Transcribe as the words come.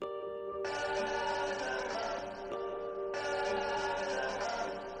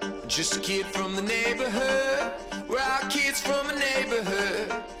Just a kid from the neighborhood. We're all kids from the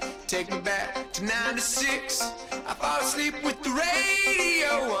neighborhood. Take me back to 96. I fall asleep with the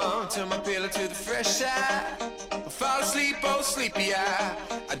radio on. Turn my pillow to the fresh side. I fall asleep, oh sleepy eye.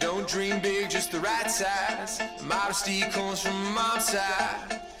 I don't dream big, just the right size. Modesty comes from my mom's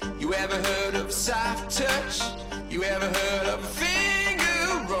side. You ever heard of a soft touch? You ever heard of a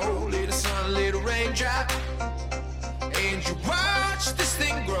finger roll? Little sun, little raindrop. And you watch this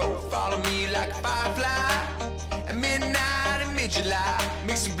thing grow. Follow me like a firefly. At midnight and mid-July,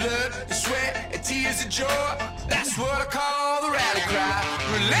 mixing blood and sweat and tears of joy. That's what I call the rally cry.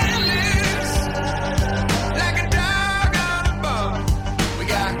 Relentless, like a dog on a bone. We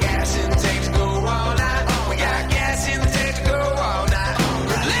got gas in the tank to go all night. We got gas in the tank to go all night.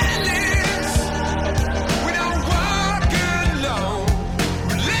 Relentless, we don't walk alone.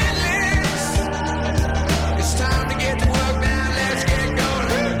 Relentless, it's time to get to work now. Let's get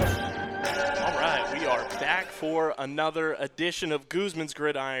going. All right, we are back for another edition of Guzman's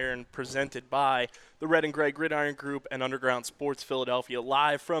Gridiron, presented by the Red and Gray Gridiron Group and Underground Sports Philadelphia,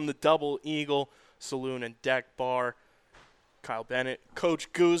 live from the Double Eagle Saloon and Deck Bar. Kyle Bennett,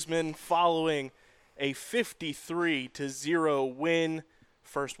 Coach Guzman, following a 53-0 win.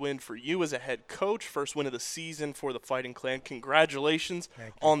 First win for you as a head coach, first win of the season for the Fighting Clan. Congratulations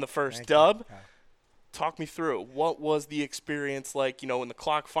on the first dub. Talk me through, what was the experience like, when the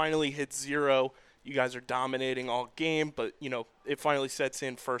clock finally hits 0, you guys are dominating all game, but, it finally sets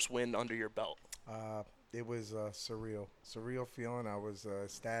in, first win under your belt. It was surreal feeling. I was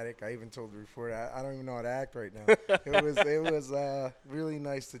ecstatic. I even told the reporter, I don't even know how to act right now. It was really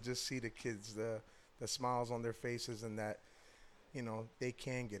nice to just see the kids, the smiles on their faces, and that, they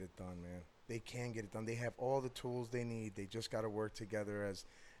can get it done, man. They can get it done. They have all the tools they need. They just got to work together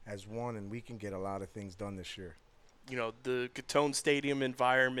as one, and we can get a lot of things done this year. The Gatone Stadium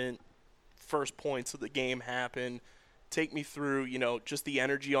environment, first points of the game happen. Take me through, just the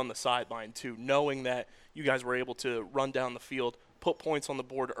energy on the sideline, too, knowing that you guys were able to run down the field, put points on the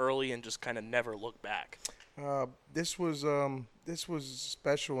board early, and just kind of never look back. This was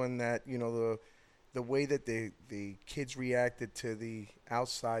special in that, the way that the kids reacted to the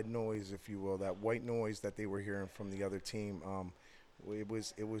outside noise, if you will, that white noise that they were hearing from the other team. It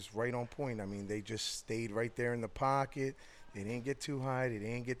was right on point. I mean, they just stayed right there in the pocket. They didn't get too high. They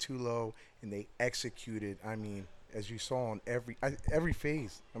didn't get too low, and they executed. I mean, as you saw on every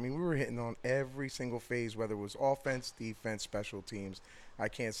phase. I mean, we were hitting on every single phase, whether it was offense, defense, special teams. I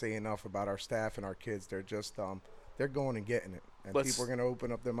can't say enough about our staff and our kids. They're just they're going and getting it, and people are going to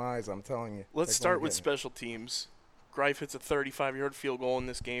open up their eyes. I'm telling you. Let's start with special teams. Greif hits a 35-yard field goal in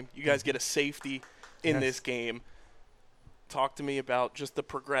this game. You guys get a safety in this game. Talk to me about just the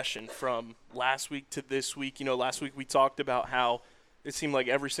progression from last week to this week. Last week we talked about how it seemed like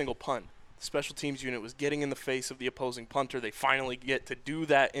every single punt, the special teams unit was getting in the face of the opposing punter. They finally get to do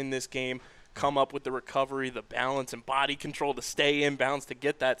that in this game, come up with the recovery, the balance, and body control to stay in bounds to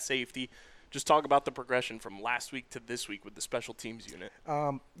get that safety. Just talk about the progression from last week to this week with the special teams unit.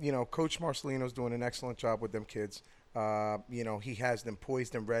 Coach Marcelino's doing an excellent job with them kids. He has them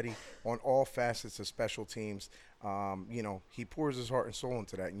poised and ready on all facets of special teams. He pours his heart and soul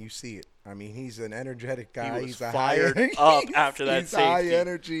into that, and you see it. I mean, he's an energetic guy. He's fired up after that safety. He's high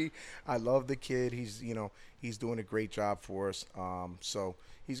energy. I love the kid. He's doing a great job for us. So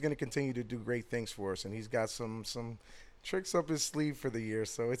he's going to continue to do great things for us, and he's got some tricks up his sleeve for the year.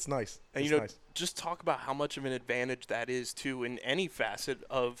 So it's nice. And nice. Just talk about how much of an advantage that is too in any facet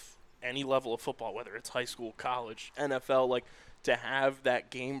of any level of football, whether it's high school, college, NFL, like to have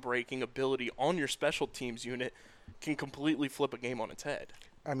that game-breaking ability on your special teams unit can completely flip a game on its head.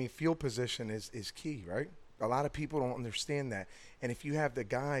 I mean, field position is key, right? A lot of people don't understand that. And if you have the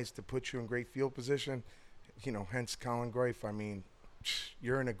guys to put you in great field position, hence Colin Greif, I mean,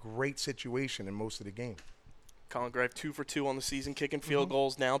 you're in a great situation in most of the game. Colin Greif 2 for 2 on the season, kicking field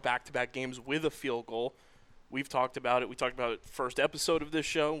goals now, back-to-back games with a field goal. We've talked about it. We talked about it first episode of this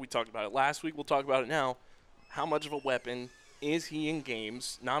show. We talked about it last week. We'll talk about it now. How much of a weapon is he in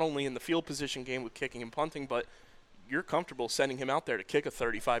games, not only in the field position game with kicking and punting, but you're comfortable sending him out there to kick a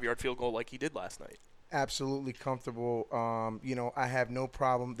 35-yard field goal like he did last night? Absolutely comfortable. I have no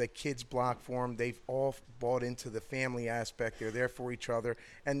problem. The kids block for him. They've all bought into the family aspect. They're there for each other,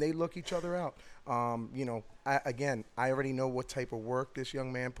 and they look each other out. I already know what type of work this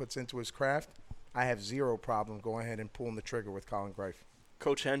young man puts into his craft. I have zero problem going ahead and pulling the trigger with Colin Greif.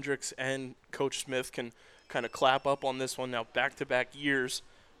 Coach Hendricks and Coach Smith can kind of clap up on this one now. Back-to-back years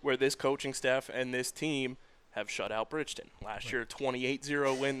where this coaching staff and this team have shut out Bridgeton. Last year,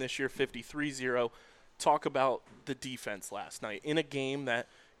 28-0 win. This year, 53-0. Talk about the defense last night in a game that,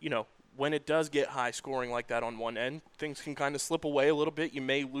 when it does get high scoring like that on one end, things can kind of slip away a little bit. You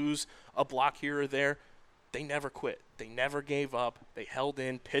may lose a block here or there. They never quit. They never gave up. They held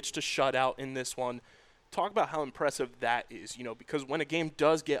in, pitched a shutout in this one. Talk about how impressive that is, because when a game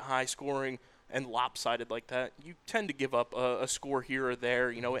does get high scoring and lopsided like that, you tend to give up a score here or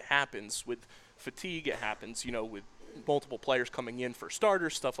there. It happens with fatigue. It happens, with multiple players coming in for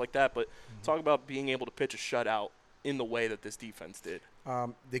starters, stuff like that. But talk about being able to pitch a shutout in the way that this defense did.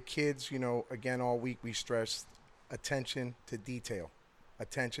 The kids, again, all week we stressed attention to detail.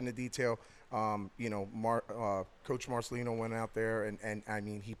 Attention to detail. Coach Marcelino went out there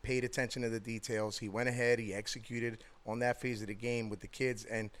and he paid attention to the details. He went ahead, he executed on that phase of the game with the kids,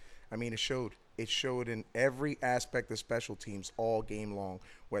 and it showed. It showed in every aspect of special teams all game long,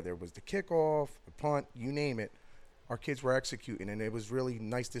 whether it was the kickoff, the punt, you name it. Our kids were executing, and it was really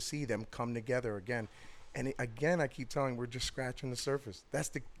nice to see them come together again. And again, I keep telling you, we're just scratching the surface. That's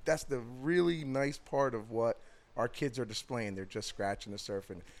the really nice part of what our kids are displaying. They're just scratching the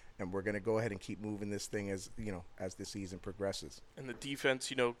surface, and we're going to go ahead and keep moving this thing as the season progresses. And the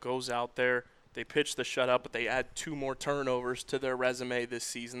defense, goes out there. They pitch the shutout, but they add 2 more turnovers to their resume this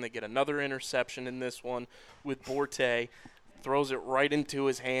season. They get another interception in this one with Borte. Throws it right into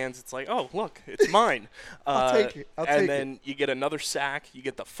his hands. It's like, oh, look, it's mine. I'll take it. And then you get another sack. You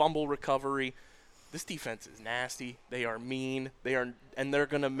get the fumble recovery. This defense is nasty. They are mean. And they're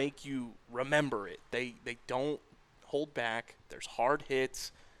going to make you remember it. They don't hold back. There's hard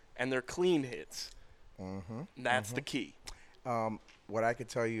hits, and they're clean hits. That's the key. What I could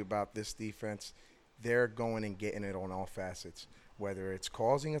tell you about this defense, they're going and getting it on all facets, whether it's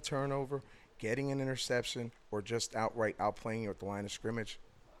causing a turnover, getting an interception, or just outright outplaying you at the line of scrimmage.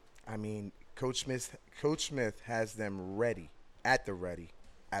 Coach Smith has them ready at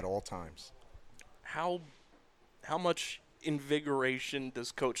all times. How much invigoration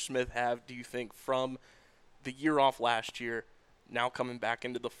does Coach Smith have, do you think, from the year off last year, now coming back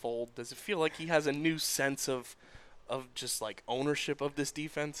into the fold? Does it feel like he has a new sense of just like ownership of this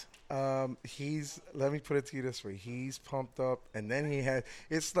defense? Let me put it to you this way. He's pumped up, and then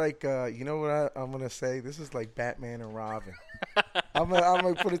it's like, you know what I'm going to say? This is like Batman and Robin. I'm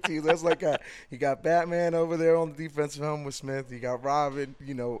going to put it to you. That's like you got Batman over there on the defensive helm with Smith. You got Robin,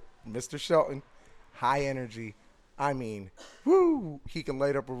 Mr. Shelton, high energy. He can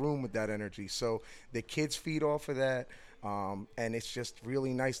light up a room with that energy. So the kids feed off of that, and it's just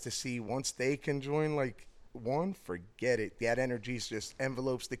really nice to see once they can join forget it. That energy just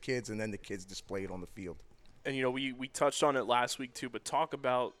envelopes the kids, and then the kids display it on the field. And, we touched on it last week too, but talk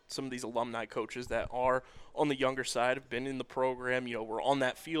about some of these alumni coaches that are on the younger side, have been in the program, were on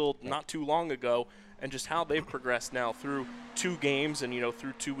that field not too long ago, and just how they've progressed now through 2 games and,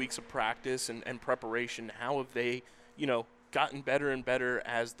 through 2 weeks of practice and preparation. How have they, gotten better and better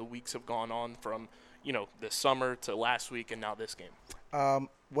as the weeks have gone on from, this summer to last week and now this game?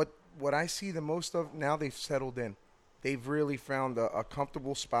 What I see the most of now, they've settled in. They've really found a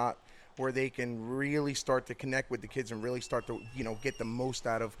comfortable spot where they can really start to connect with the kids and really start to, get the most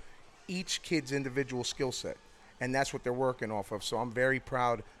out of each kid's individual skill set. And that's what they're working off of. So I'm very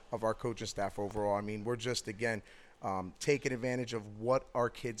proud of our coaching staff overall. We're just, again, taking advantage of what our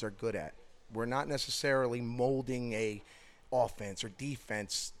kids are good at. We're not necessarily molding a offense or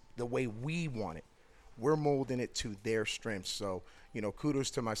defense the way we want it. We're molding it to their strengths. So, kudos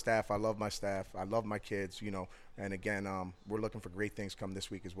to my staff. I love my staff. I love my kids, and again, we're looking for great things come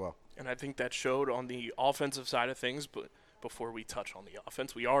this week as well. And I think that showed on the offensive side of things, but before we touch on the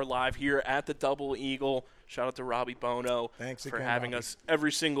offense, we are live here at the Double Eagle. Shout out to Robbie Bono for having us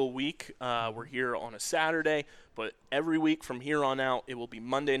every single week. We're here on a Saturday, but every week from here on out, it will be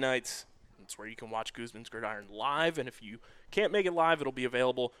Monday nights. That's where you can watch Guzman's Gridiron live, and if you can't make it live, it'll be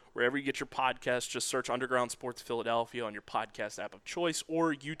available wherever you get your podcasts. Just search Underground Sports Philadelphia on your podcast app of choice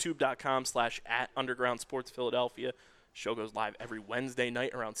or youtube.com/@Underground Sports Philadelphia. Show goes live every Wednesday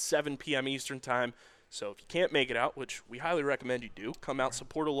night around 7 p.m. Eastern time. So if you can't make it out, which we highly recommend you do, come out,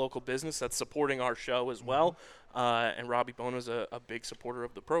 support a local business that's supporting our show as well. And Robbie Bono is a big supporter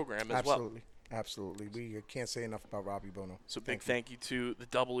of the program as well. Absolutely. We can't say enough about Robbie Bono. So big thank you to the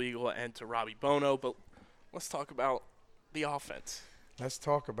Double Eagle and to Robbie Bono. But let's talk about the offense. Let's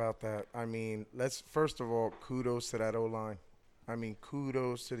talk about that. Let's first of all, kudos to that O-line.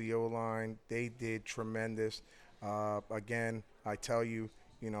 Kudos to the O-line. They did tremendous. Again, I tell you,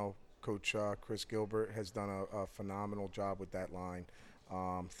 Coach Chris Gilbert has done a phenomenal job with that line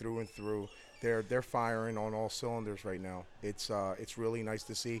through and through. They're firing on all cylinders right now. It's really nice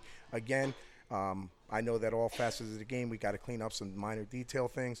to see. Again, I know that all facets of the game, we got to clean up some minor detail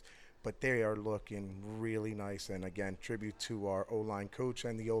things, but they are looking really nice. And again, tribute to our O-line coach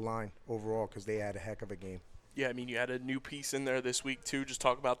and the O-line overall, because they had a heck of a game. Yeah, I mean, you had a new piece in there this week, too. Just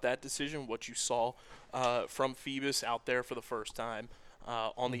talk about that decision, what you saw from Phoebus out there for the first time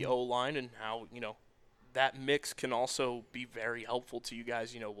on the O-line, and how, that mix can also be very helpful to you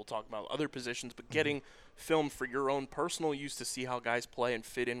guys. We'll talk about other positions, but getting film for your own personal use to see how guys play and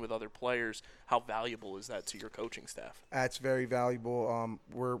fit in with other players, how valuable is that to your coaching staff? That's very valuable.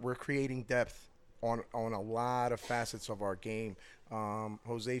 We're creating depth on a lot of facets of our game.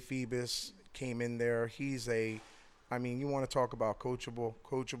 Jose Phoebus came in there. He's you want to talk about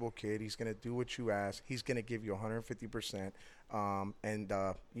coachable kid. He's going to do what you ask. He's going to give you 150%.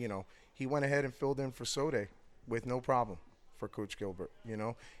 He went ahead and filled in for Sode with no problem for Coach Gilbert.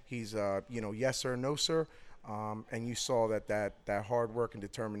 He's, yes sir, no sir. And you saw that hard work and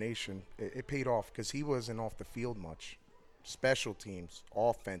determination, it paid off because he wasn't off the field much. Special teams,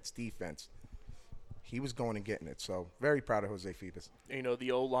 offense, defense. He was going and getting it. So very proud of Jose Phoebus.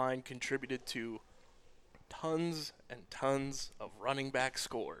 The O-line contributed to tons and tons of running back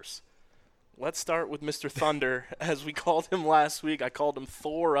scores. Let's start with Mr. Thunder, as we called him last week. I called him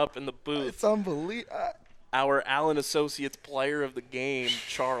Thor up in the booth. It's unbelievable. Our Allen Associates player of the game,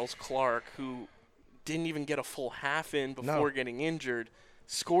 Charles Clark, who didn't even get a full half in before getting injured,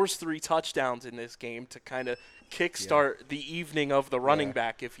 scores 3 touchdowns in this game to kind of kickstart the evening of the running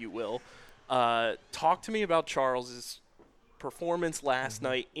back, if you will. Talk to me about Charles's performance last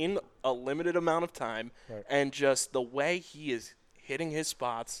night in a limited amount of time, and just the way he is hitting his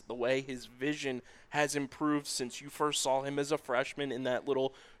spots, the way his vision has improved since you first saw him as a freshman in that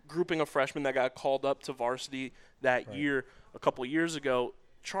little grouping of freshmen that got called up to varsity that year a couple years ago.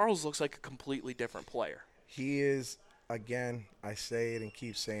 Charles looks like a completely different player. He is, again, I say it and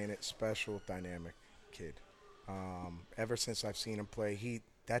keep saying it, special, dynamic kid. Ever since I've seen him play,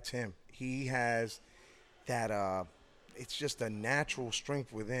 that's him. He has that it's just a natural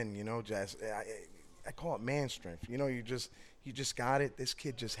strength within, I call it man strength. You just got it. This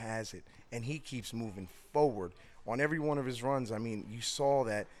kid just has it, and he keeps moving forward on every one of his runs. I mean, you saw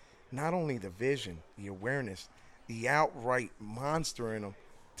that not only the vision, the awareness, the outright monster in him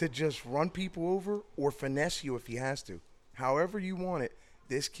to just run people over or finesse you if he has to. However you want it,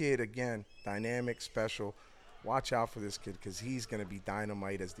 this kid, again, dynamic, special. Watch out for this kid because he's going to be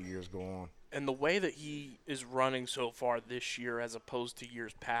dynamite as the years go on. And the way that he is running so far this year as opposed to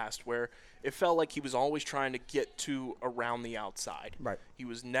years past, where it felt like he was always trying to get to around the outside. Right. He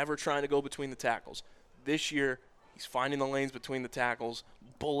was never trying to go between the tackles. This year, he's finding the lanes between the tackles,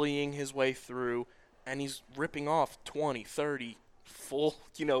 bullying his way through, and he's ripping off 20, 30 full,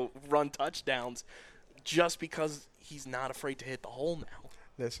 run touchdowns just because he's not afraid to hit the hole now.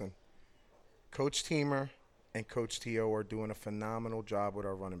 Listen, Coach Teamer and Coach T.O. are doing a phenomenal job with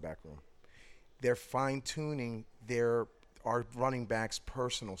our running back room. They're fine-tuning our running backs'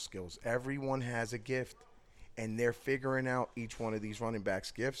 personal skills. Everyone has a gift, and they're figuring out each one of these running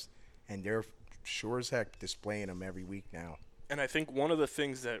backs' gifts, and they're sure as heck displaying them every week now. And I think one of the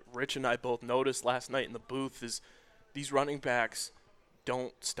things that Rich and I both noticed last night in the booth is these running backs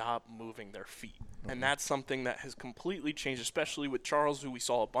don't stop moving their feet. And that's something that has completely changed, especially with Charles, who we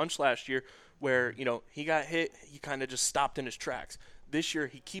saw a bunch last year, where, he got hit, he kind of just stopped in his tracks. This year,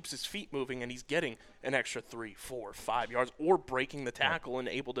 he keeps his feet moving, and he's getting an extra 3, 4, 5 yards, or breaking the tackle and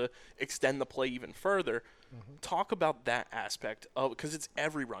able to extend the play even further. Talk about that aspect of, because it's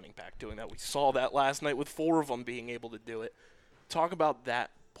every running back doing that. We saw that last night with 4 of them being able to do it. Talk about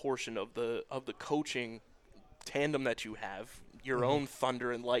that portion of the coaching tandem that you have, your own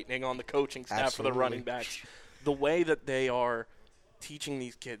thunder and lightning on the coaching staff for the running backs. The way that they are teaching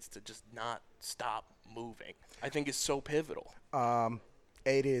these kids to just not stop moving, I think is so pivotal.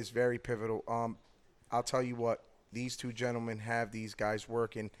 It is very pivotal. I'll tell you what, these 2 gentlemen have these guys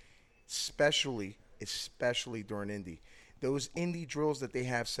working, especially during Indy. Those Indy drills that they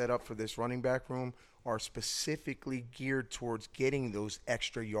have set up for this running back room are specifically geared towards getting those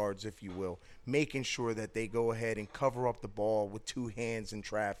extra yards, if you will, making sure that they go ahead and cover up the ball with 2 hands in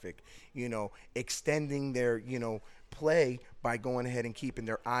traffic, extending their, play by going ahead and keeping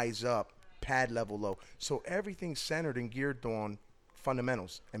their eyes up, pad level low. So everything's centered and geared on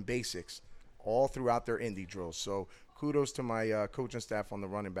fundamentals and basics all throughout their Indy drills. So kudos to my coaching staff on the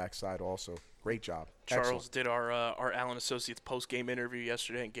running back side also. Great job. Charles Excellent. did our Allen Associates post-game interview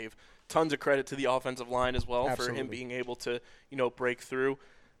yesterday and gave tons of credit to the offensive line as well. Absolutely. For him being able to, break through.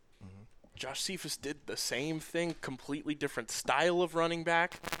 Josh Cephas did the same thing, completely different style of running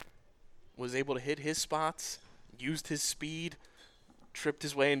back, was able to hit his spots, used his speed, tripped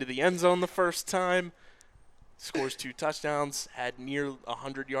his way into the end zone the first time. scores 2 touchdowns, had near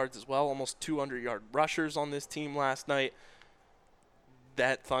 100 yards as well, almost 200-yard rushers on this team last night.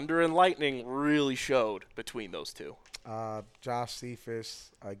 That thunder and lightning really showed between those two. Josh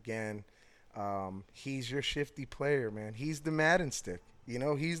Cephas, again, he's your shifty player, man. He's the Madden stick. You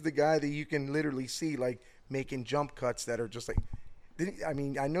know, he's the guy that you can literally see, like, making jump cuts that are just like – I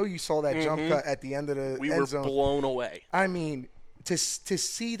mean, I know you saw that jump cut at the end of the end zone. We were blown away. I mean, to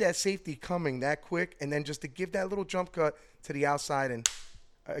see that safety coming that quick and then just to give that little jump cut to the outside and,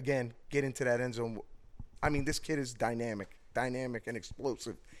 again, get into that end zone. I mean, this kid is dynamic and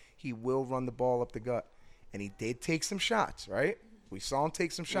explosive. He will run the ball up the gut. And he did take some shots, right? We saw him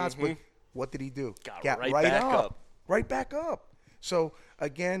take some shots, but what did he do? Got right back up. Right back up. So,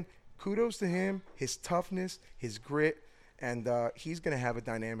 again, kudos to him, his toughness, his grit, and he's going to have a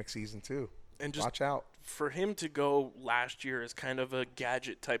dynamic season too. And just watch out. For him to go last year as kind of a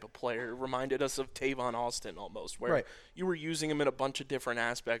gadget type of player reminded us of Tavon Austin almost, where you were using him in a bunch of different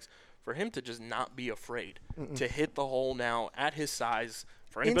aspects. For him to just not be afraid to hit the hole now at his size.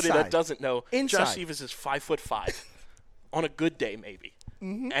 For anybody that doesn't know, Josh Cephas is 5'5", on a good day maybe.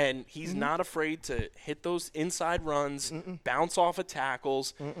 And he's not afraid to hit those inside runs, bounce off of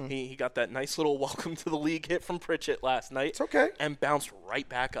tackles. He got that nice little welcome to the league hit from Pritchett last night. It's okay. And bounced right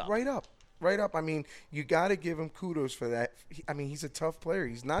back up. Right up. I mean, you got to give him kudos for that. I mean, he's a tough player.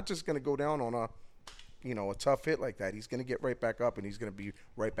 He's not just going to go down on a tough hit like that. He's going to get right back up, and he's going to be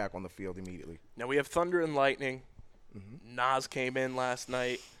right back on the field immediately. Now we have thunder and lightning. Nas came in last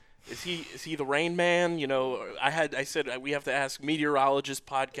night. Is he the Rain Man? You know, I said we have to ask meteorologist,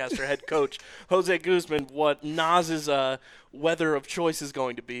 podcaster, head coach Jose Guzman what Nas's weather of choice is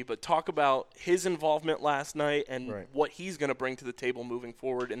going to be. But talk about his involvement last night and what he's going to bring to the table moving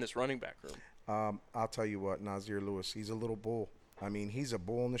forward in this running back room. I'll tell you what, Nasir Lewis, he's a little bull. I mean, he's a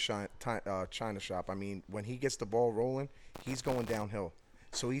bull in the china shop. I mean, when he gets the ball rolling, he's going downhill.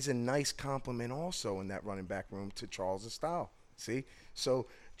 So he's a nice complement also in that running back room to Charles' style. See? So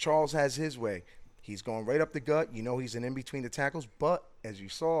Charles has his way. He's going right up the gut. You know he's an in between the tackles. But, as you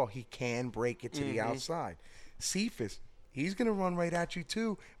saw, he can break it to the outside. Cephas, he's going to run right at you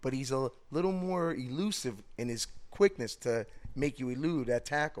too, but he's a little more elusive in his quickness to make you elude that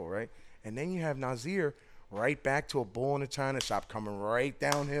tackle, right? And then you have Nasir right back to a bull in the china shop coming right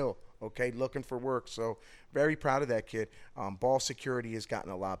downhill, okay, looking for work. So very proud of that kid. Ball security has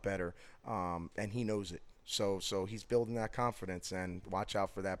gotten a lot better, and he knows it. So he's building that confidence, and watch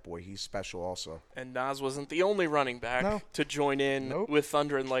out for that boy. He's special also. And Nas wasn't the only running back to join in with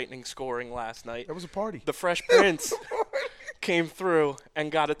Thunder and Lightning scoring last night. That was a party. The Fresh Prince came through and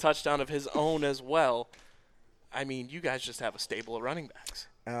got a touchdown of his own as well. I mean, you guys just have a stable of running backs.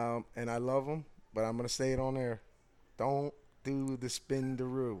 And I love them, but I'm going to say it on air. Don't do the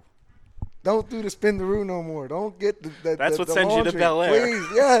spin-the-roo. Don't do the spin-the-roo no more. Don't get the That's what the sends laundry. you to Bel Air. Please.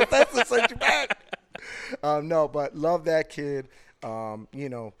 Yeah, that's what sends you back. No, but love that kid. You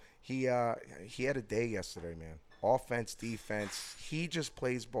know, he had a day yesterday, man. Offense, defense. He just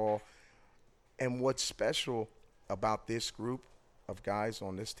plays ball. And what's special about this group of guys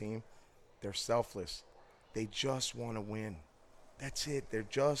on this team, they're selfless. They just want to win. That's it. They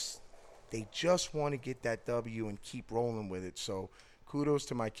just want to get that W and keep rolling with it. So kudos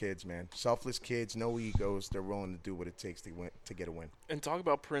to my kids, man. Selfless kids, no egos. They're willing to do what it takes to get a win. And talk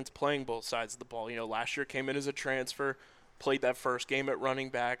about Prince playing both sides of the ball. You know, last year came in as a transfer, played that first game at running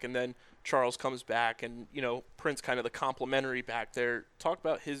back, and then Charles comes back, and, you know, Prince kind of the complimentary back there. Talk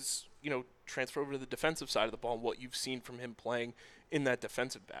about his, you know, transfer over to the defensive side of the ball and what you've seen from him playing in that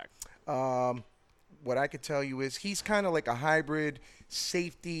defensive back. What I could tell you is he's kind of like a hybrid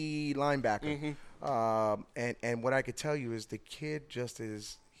safety linebacker. And what I could tell you is the kid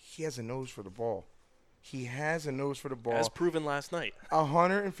he has a nose for the ball. He has a nose for the ball. As proven last night.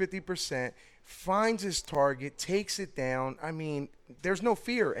 150%. Finds his target, takes it down. I mean, there's no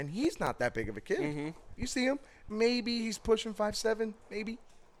fear, and he's not that big of a kid. You see him? Maybe he's pushing 5'7", maybe.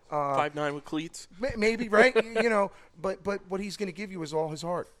 5'9" with cleats. Maybe, right? You know, but what he's going to give you is all his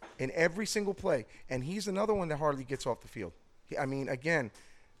heart in every single play. And he's another one that hardly gets off the field. I mean, again,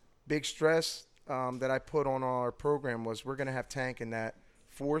 big stress that I put on our program was we're going to have Tank in that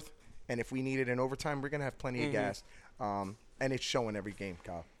fourth, and if we need it in overtime, we're going to have plenty of gas. And it's showing every game,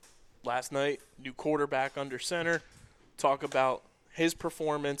 Kyle. Last night, new quarterback under center. Talk about his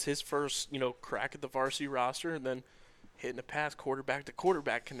performance, his first, you know, crack at the varsity roster, and then hitting a pass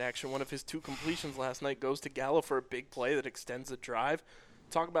quarterback-to-quarterback connection. One of his 2 completions last night goes to Gallo for a big play that extends the drive.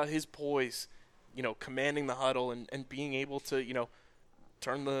 Talk about his poise, you know, commanding the huddle and being able to, you know,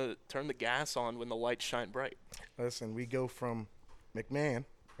 turn the gas on when the lights shine bright. Listen, we go from McMahon,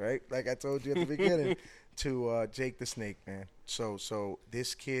 right, like I told you at the beginning, to Jake the Snake, man. So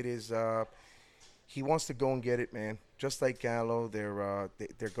this kid is he wants to go and get it, man. Just like Gallo, they're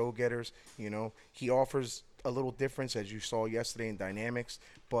go-getters. He offers a little difference, as you saw yesterday, in dynamics,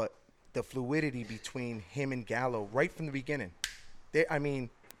 but the fluidity between him and Gallo right from the beginning.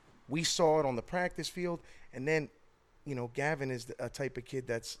 We saw it on the practice field, and then, Gavin is a type of kid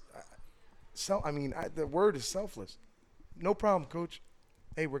that's the word is selfless. No problem, coach.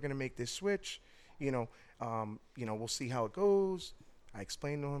 Hey, we're gonna make this switch. We'll see how it goes. I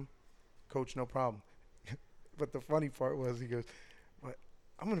explained to him, coach, no problem. But the funny part was he goes, "What?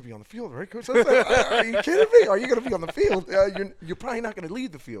 I'm going to be on the field, right, coach?" I was like, "Are you kidding me? Are you going to be on the field? You're probably not going to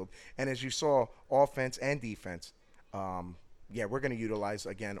leave the field." And as you saw, offense and defense, we're going to utilize,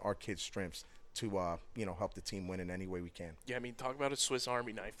 again, our kids' strengths to, help the team win in any way we can. Yeah, talk about a Swiss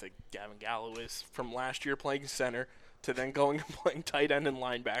Army knife that Gavin Gallo is, from last year playing center to then going and playing tight end and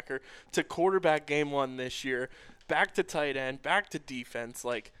linebacker to quarterback game one this year, back to tight end, back to defense.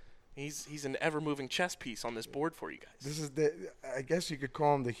 He's an ever-moving chess piece on this board for you guys. This is I guess you could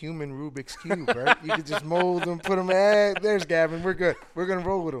call him the human Rubik's Cube, right? You could just mold him, put him, there's Gavin. We're good. We're going to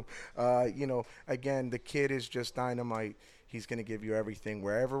roll with him. Again, the kid is just dynamite. He's going to give you everything.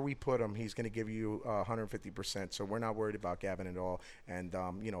 Wherever we put him, he's going to give you 150%. So we're not worried about Gavin at all. And,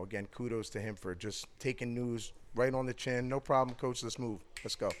 again, kudos to him for just taking news right on the chin. No problem, coach. Let's move.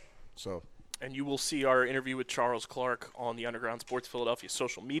 Let's go. So. And you will see our interview with Charles Clark on the Underground Sports Philadelphia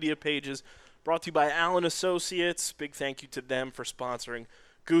social media pages. Brought to you by Allen Associates. Big thank you to them for sponsoring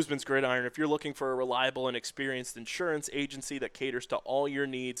Guzman's Gridiron. If you're looking for a reliable and experienced insurance agency that caters to all your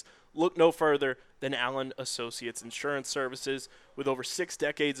needs, look no further than Allen Associates Insurance Services. With over 6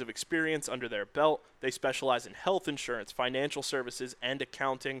 decades of experience under their belt, they specialize in health insurance, financial services, and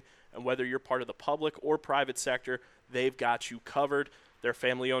accounting. And whether you're part of the public or private sector, they've got you covered. Their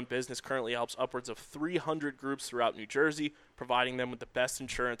family-owned business currently helps upwards of 300 groups throughout New Jersey, providing them with the best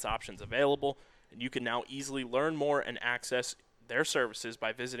insurance options available. And you can now easily learn more and access their services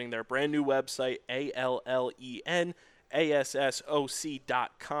by visiting their brand new website,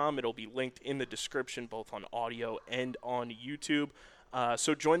 ALLENASSOC.com. It'll be linked in the description, both on audio and on YouTube.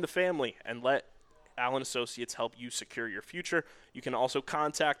 So join the family and let Allen Associates help you secure your future. You can also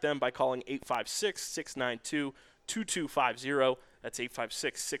contact them by calling 856-692-2250. That's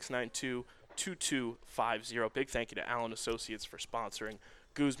 856-692-2250. Big thank you to Allen Associates for sponsoring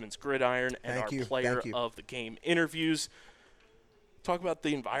Guzman's Gridiron and our player of the game interviews. Talk about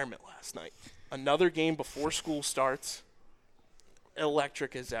the environment last night. Another game before school starts.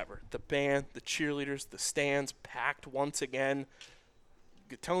 Electric as ever. The band, the cheerleaders, the stands packed once again.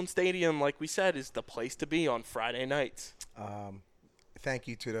 Gatone Stadium, like we said, is the place to be on Friday nights. Thank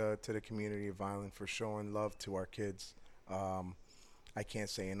you to the community of Vineland for showing love to our kids. I can't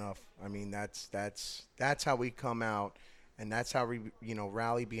say enough. That's how we come out, and that's how we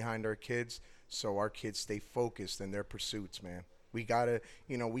rally behind our kids, so our kids stay focused in their pursuits, man. We gotta,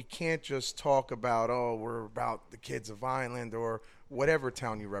 we can't just talk about, we're about the kids of Vineland or whatever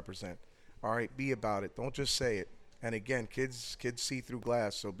town you represent. All right, be about it. Don't just say it. And again, kids see through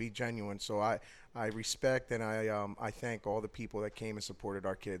glass, so be genuine. So I respect and I thank all the people that came and supported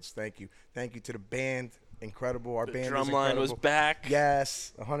our kids. Thank you to the band. Incredible. Our band is incredible. The drum line was back.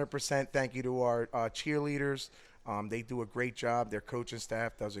 Yes, 100%. Thank you to our cheerleaders. They do a great job. Their coaching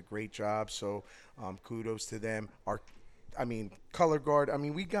staff does a great job. So kudos to them. Color guard.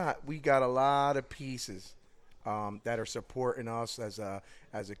 We got a lot of pieces that are supporting us as a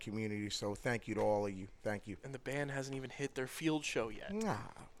community. So thank you to all of you. Thank you. And the band hasn't even hit their field show yet. No.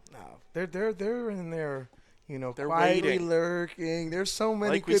 They're in there. They're quietly waiting. Lurking. There's so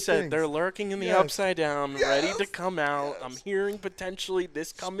many like good we said, things. they're lurking in the upside down, ready to come out. I'm hearing potentially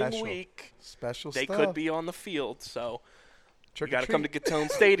this coming week. Special they stuff. could be on the field, so you got to Trick or come to treat.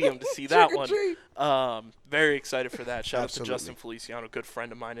 Gatone Stadium to see that one. Treat. Very excited for that. Shout Absolutely. out to Justin Feliciano, a good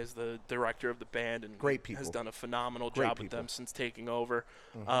friend of mine, is the director of the band and Great people. has done a phenomenal Great job with people. them since taking over.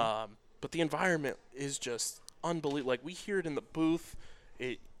 Mm-hmm. But the environment is just unbelievable. Like, we hear it in the booth.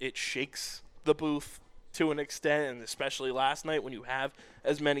 It shakes the booth to an extent, and especially last night when you have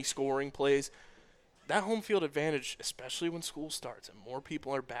as many scoring plays. That home field advantage, especially when school starts and more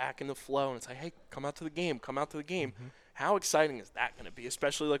people are back in the flow, and it's like, hey, come out to the game. Mm-hmm. How exciting is that going to be,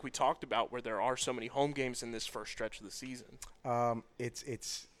 especially like we talked about where there are so many home games in this first stretch of the season?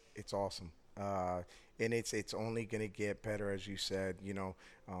 It's awesome. And it's only going to get better, as you said.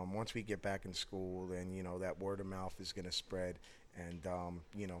 Once we get back in school, then, that word of mouth is going to spread. And,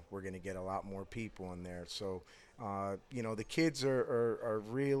 we're going to get a lot more people in there. So, the kids are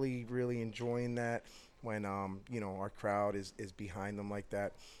really, really enjoying that when, our crowd is behind them like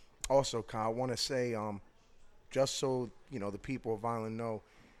that. Also, Kyle, I want to say, just so the people of Island know,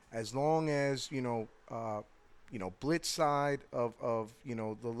 as long as Blitz side of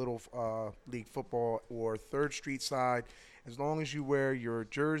the little league football or Third Street side, as long as you wear your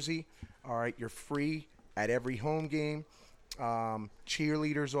jersey, all right, you're free at every home game.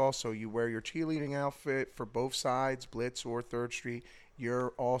 Cheerleaders also, you wear your cheerleading outfit for both sides, Blitz or Third Street. You're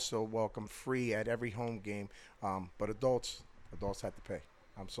also welcome free at every home game. But adults have to pay.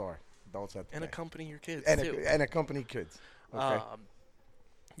 I'm sorry. Adults have to pay. And accompany your kids, too. And accompany kids. Okay.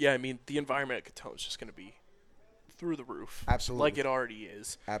 Yeah, I mean, the environment at Catone is just going to be through the roof. Absolutely. Like it already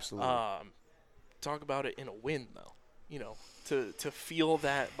is. Absolutely. Talk about it in a win, though. To feel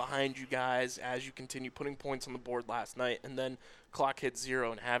that behind you guys as you continue putting points on the board last night, and then clock hits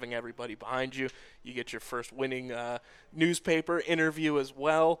 0 and having everybody behind you. You get your first winning newspaper interview as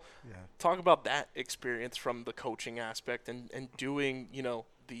well. Yeah. Talk about that experience from the coaching aspect and doing,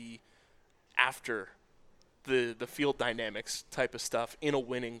 the after the field dynamics type of stuff in a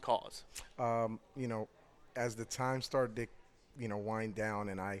winning cause. As the time started to, wind down,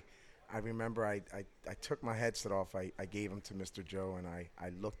 and I remember I took my headset off. I gave him to Mr. Joe, and I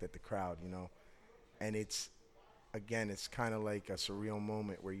looked at the crowd, and it's kind of like a surreal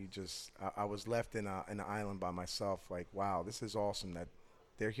moment where I was left in an island by myself. Like, wow, this is awesome that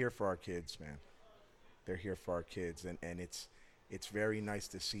they're here for our kids, man. They're here for our kids, and it's very nice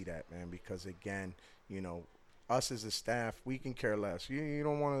to see that, man, because again, us as a staff, we can care less. You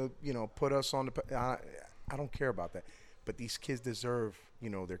don't want to, put us on the. I don't care about that. But these kids deserve,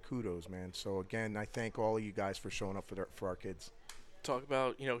 their kudos, man. So, again, I thank all of you guys for showing up for our kids. Talk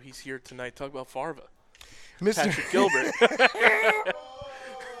about, he's here tonight. Talk about Farva. Mr. Patrick Gilbert.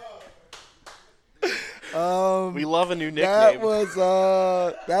 We love a new nickname. That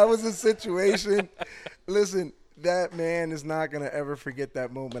was a situation. Listen, that man is not going to ever forget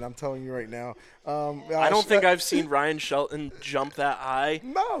that moment. I'm telling you right now. I don't think I've seen Ryan Shelton jump that high.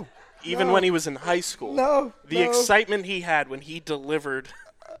 No. Even when he was in high school. No. The excitement he had when he delivered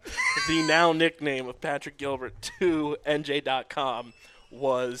the now nickname of Patrick Gilbert to NJ.com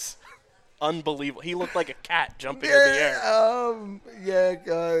was unbelievable. He looked like a cat jumping in the air. I'm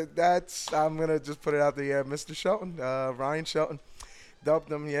going to just put it out there. Yeah, Mr. Shelton, Ryan Shelton,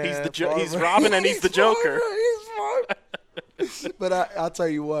 dubbed him. Yeah, he's Robin and he's the Joker. He's But I'll tell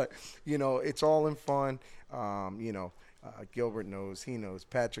you what, it's all in fun. Gilbert knows, he knows,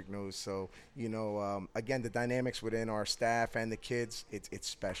 Patrick knows. So, again, the dynamics within our staff and the kids, it's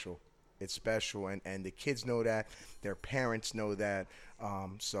special. It's special, and the kids know that. Their parents know that.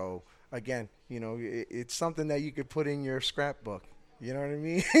 So, again, it's something that you could put in your scrapbook. You know what I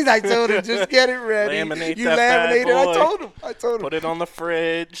mean? I told him, just get it ready. Laminate you that laminate bad it. boy. I told him. Put it on the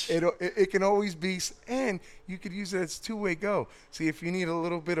fridge. It can always be, and you could use it as a two-way go. See, if you need a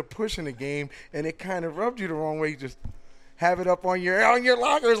little bit of push in the game, and it kind of rubbed you the wrong way, you just have it up on your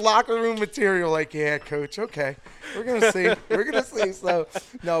locker room material. Like, yeah, coach, okay, we're gonna see. So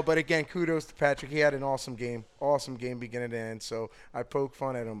no, but again, kudos to Patrick. He had an awesome game beginning to end. So I poke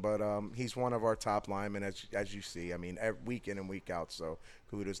fun at him, but he's one of our top linemen, as you see. I mean, week in and week out. So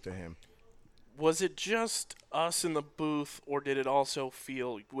kudos to him. Was it just us in the booth, or did it also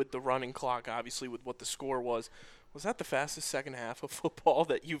feel with the running clock, obviously with what the score was that the fastest second half of football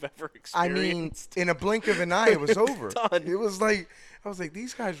that you've ever experienced? I mean, in a blink of an eye, it was over. Done. It was like, I was like,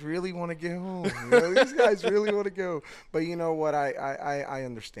 these guys really want to get home. These guys really want to go. But you know what? I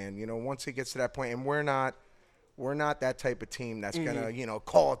understand. Once it gets to that point, and we're not that type of team that's gonna,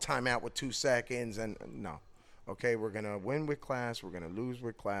 call a timeout with 2 seconds and no. Okay, we're gonna win with class. We're gonna lose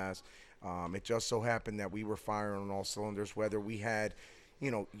with class. It just so happened that we were firing on all cylinders. Whether we had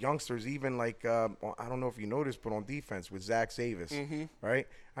youngsters, even like, I don't know if you noticed, but on defense with Zach Zavis, right?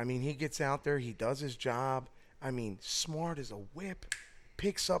 I mean, he gets out there, he does his job. I mean, smart as a whip,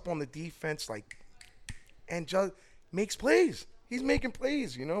 picks up on the defense, and just makes plays. He's making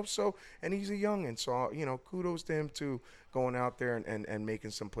plays, so, and he's a youngin'. So, kudos to him too, going out there and making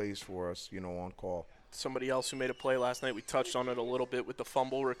some plays for us, on call. Somebody else who made a play last night, we touched on it a little bit with the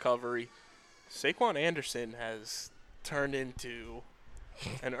fumble recovery. Saquon Anderson has turned into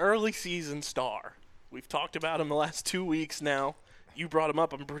an early season star. We've talked about him the last 2 weeks now. You brought him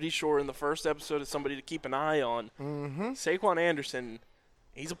up, I'm pretty sure, in the first episode as somebody to keep an eye on. Saquon Anderson,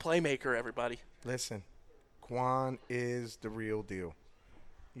 he's a playmaker, everybody. Listen, Quan is the real deal.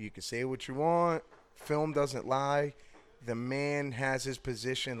 You can say what you want. Film doesn't lie. The man has his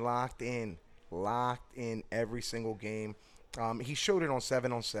position locked in every single game. He showed it on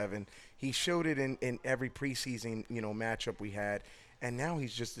 7-on-7. He showed it in every preseason, matchup we had. And now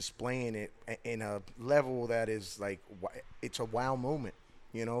he's just displaying it in a level that is like, it's a wow moment.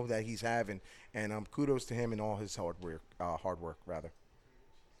 that he's having. And kudos to him and all his hard work.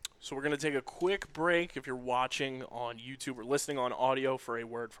 So we're going to take a quick break if you're watching on YouTube or listening on audio for a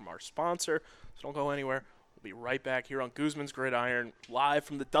word from our sponsor. So don't go anywhere. We'll be right back here on Guzman's Gridiron, live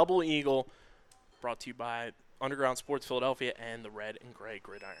from the Double Eagle, brought to you by Underground Sports Philadelphia and the Red and Gray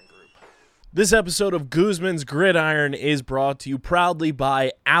Gridiron Group. This episode of Guzman's Gridiron is brought to you proudly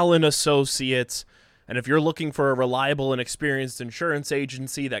by Allen Associates. And if you're looking for a reliable and experienced insurance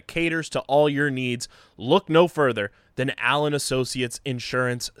agency that caters to all your needs, look no further than Allen Associates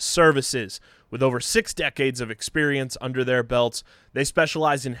Insurance Services. With over 6 decades of experience under their belts, they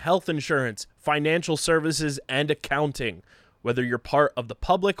specialize in health insurance, financial services, and accounting. Whether you're part of the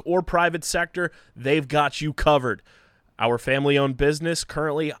public or private sector, they've got you covered. Our family-owned business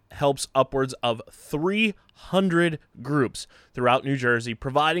currently helps upwards of 300 groups throughout New Jersey,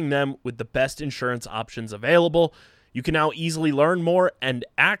 providing them with the best insurance options available. You can now easily learn more and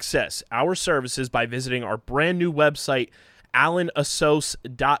access our services by visiting our brand new website,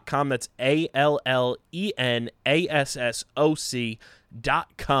 AllenAssoc.com. That's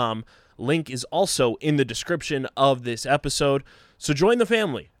AllenAssoc.com. Link is also in the description of this episode. So join the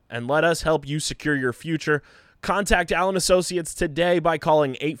family and let us help you secure your future. Contact Allen Associates today by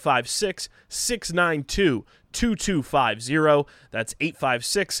calling 856-692-2250. That's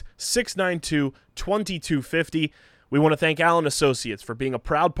 856-692-2250. We want to thank Allen Associates for being a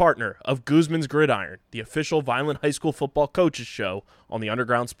proud partner of Guzman's Gridiron, the official Vineland High School football coaches show on the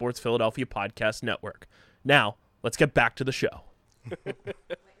Underground Sports Philadelphia podcast network. Now, let's get back to the show.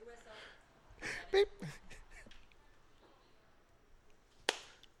 Beep.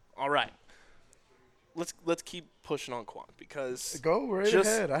 All right. Let's keep pushing on Quan because go right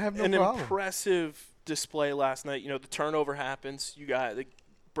ahead. I have no problem. An impressive display last night. The turnover happens.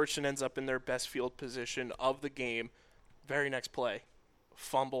 Bridgeton ends up in their best field position of the game. Very next play,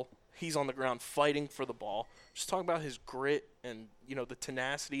 fumble. He's on the ground fighting for the ball. Just talking about his grit and the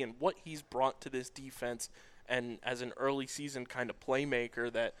tenacity and what he's brought to this defense, and as an early season kind of playmaker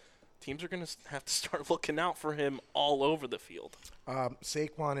that teams are going to have to start looking out for him all over the field.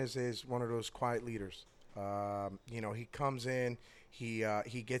 Saquon is one of those quiet leaders. He comes in,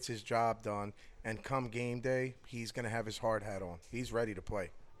 he gets his job done, and come game day, he's going to have his hard hat on. He's ready to play.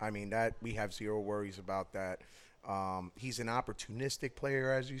 I mean, that we have zero worries about that. He's an opportunistic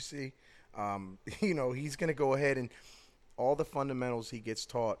player, as you see. He's going to go ahead and all the fundamentals he gets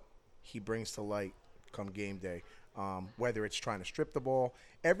taught, he brings to light come game day. Whether it's trying to strip the ball.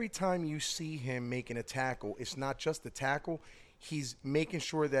 Every time you see him making a tackle, it's not just the tackle. He's making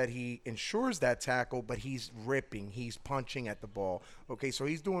sure that he ensures that tackle, but he's ripping. He's punching at the ball. Okay, so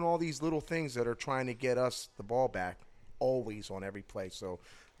he's doing all these little things that are trying to get us the ball back always on every play. So,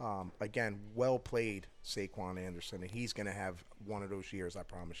 again, well played, Saquon Anderson. And he's going to have one of those years, I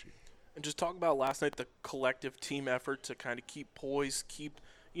promise you. And just talk about last night, the collective team effort to kind of keep poise, keep,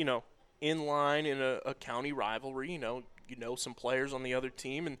 in line in a county rivalry. Some players on the other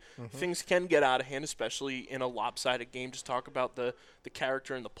team, and things can get out of hand, especially in a lopsided game. Just talk about the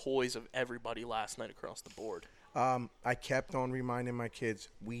character and the poise of everybody last night across the board. I kept on reminding my kids,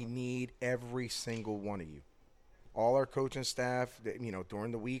 we need every single one of you. All our coaching staff,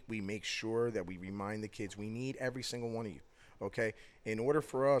 during the week, we make sure that we remind the kids, we need every single one of you. Okay? In order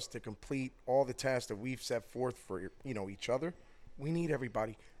for us to complete all the tasks that we've set forth for, each other, we need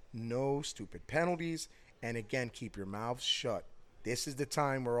everybody. No stupid penalties, and again, keep your mouths shut. This is the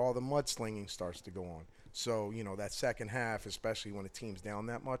time where all the mudslinging starts to go on. So, that second half, especially when the team's down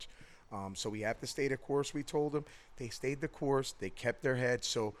that much. So we have to stay the course, we told them. They stayed the course. They kept their head.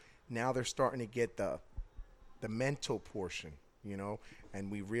 So now they're starting to get the mental portion,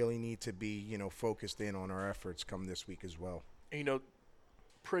 and we really need to be, focused in on our efforts come this week as well.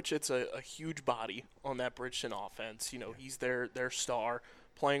 Pritchett's a huge body on that Bridgeton offense. He's their star.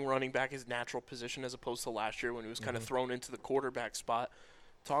 Playing running back his natural position as opposed to last year when he was kind of thrown into the quarterback spot.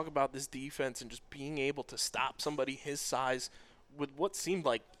 Talk about this defense and just being able to stop somebody his size with what seemed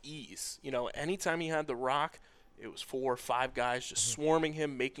like ease. Anytime he had the rock, it was 4 or 5 guys just swarming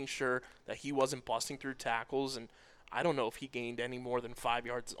him, making sure that he wasn't busting through tackles. And I don't know if he gained any more than 5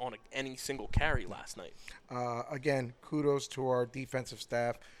 yards on any single carry last night. Again, kudos to our defensive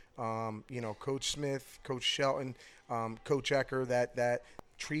staff. Coach Smith, Coach Shelton, Coach Ecker, that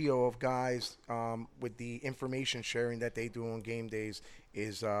trio of guys with the information sharing that they do on game days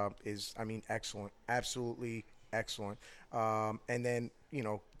is excellent, absolutely excellent. And then,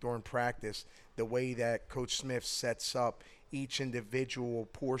 during practice, the way that Coach Smith sets up each individual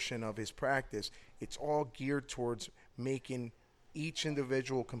portion of his practice, it's all geared towards making each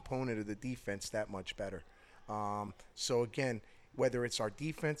individual component of the defense that much better. So again, whether it's our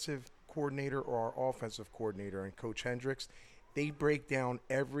defensive coordinator or our offensive coordinator and Coach Hendricks, they break down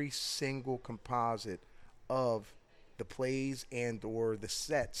every single composite of the plays and or the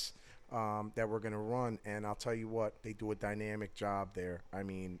sets that we're going to run. And I'll tell you what, they do a dynamic job there. I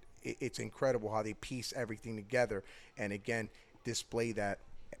mean, it's incredible how they piece everything together and, again, display that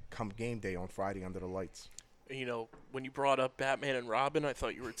come game day on Friday under the lights. You know, when you brought up Batman and Robin, I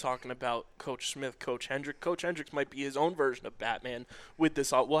thought you were talking about Coach Smith, Coach Hendricks. Coach Hendricks might be his own version of Batman with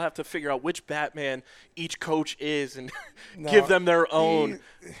this. We'll have to figure out which Batman each coach is and give them their own.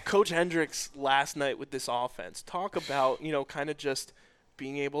 Coach Hendricks last night with this offense, talk about, you know, kind of just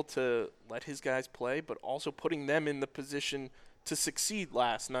being able to let his guys play, but also putting them in the position to succeed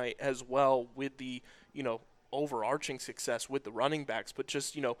last night as well with the, you know, overarching success with the running backs, but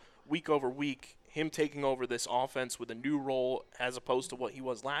just, you know, week over week, him taking over this offense with a new role as opposed to what he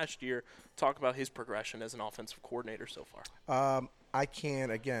was last year. Talk about his progression as an offensive coordinator so far. I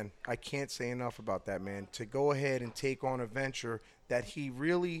can't say enough about that, man. To go ahead and take on a venture that he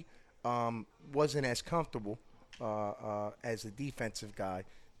really wasn't as comfortable as a defensive guy,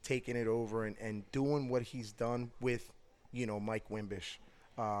 taking it over and doing what he's done with, you know, Mike Wimbish,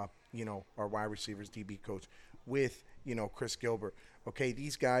 you know, our wide receivers DB coach, with, you know, Chris Gilbert. Okay,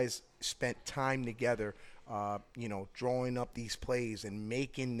 these guys spent time together, you know, drawing up these plays and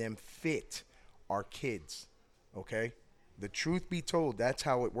making them fit our kids. Okay, the truth be told, that's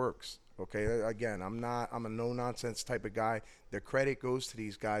how it works. Okay, again, I'm a no-nonsense type of guy. The credit goes to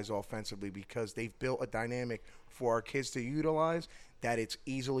these guys offensively because they've built a dynamic for our kids to utilize that it's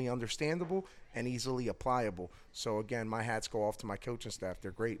easily understandable and easily applicable. So, again, my hats go off to my coaching staff.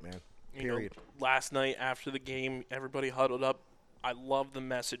 They're great, man. Period. You know, last night after the game, everybody huddled up. I love the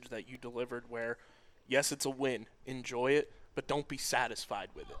message that you delivered where, yes, it's a win. Enjoy it, but don't be satisfied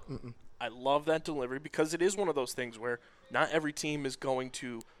with it. I love that delivery because it is one of those things where not every team is going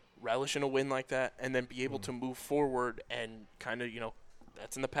to relish in a win like that and then be able to move forward and kind of, you know,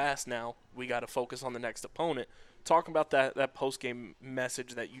 that's in the past now. We got to focus on the next opponent. Talk about that post-game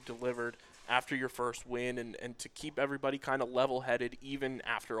message that you delivered after your first win and to keep everybody kind of level-headed even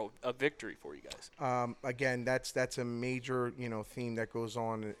after a victory for you guys. Again, that's a major, you know, theme that goes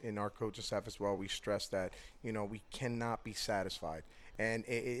on in our coaching staff as well. We stress that, you know, we cannot be satisfied. And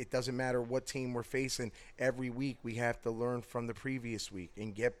it doesn't matter what team we're facing. Every week we have to learn from the previous week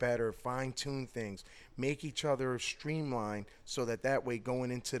and get better, fine-tune things, make each other streamline so that way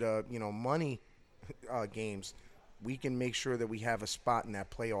going into the, you know, money games, we can make sure that we have a spot in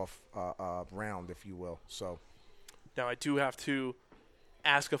that playoff round, if you will. So now I do have to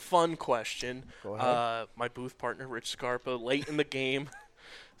ask a fun question. Go ahead. My booth partner, Rich Scarpa, late in the game,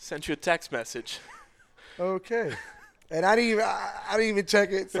 sent you a text message. Okay. And I didn't even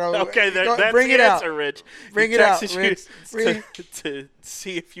check it. So okay, that's bring the it answer, out. Rich. Bring he it out, texted Rich. to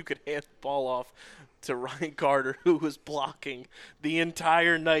see if you could hand the ball off to Ryan Carter, who was blocking the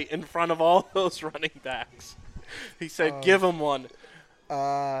entire night in front of all those running backs. He said, give him one.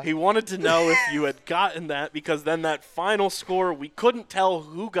 He wanted to know if you had gotten that because then that final score, we couldn't tell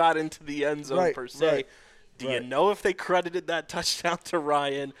who got into the end zone per se. Right, Do you know if they credited that touchdown to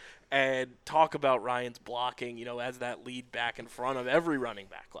Ryan? And talk about Ryan's blocking, you know, as that lead back in front of every running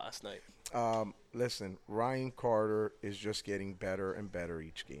back last night. Listen, Ryan Carter is just getting better and better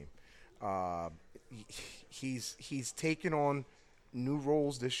each game. He's taken on new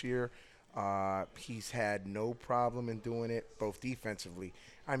roles this year. He's had no problem in doing it, both defensively.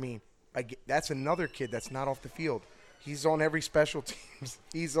 I mean, that's another kid that's not off the field. He's on every special teams.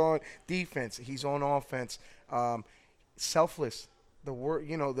 He's on defense. He's on offense. Selfless. The word,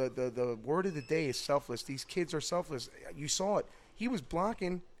 you know, the word of the day is selfless. These kids are selfless. You saw it. He was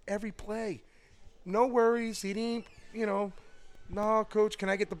blocking every play. No worries. He didn't, you know, no, coach, can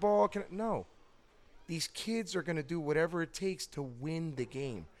I get the ball? No. These kids are going to do whatever it takes to win the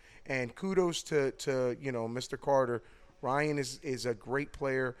game. And kudos to you know, Mr. Carter. Ryan is a great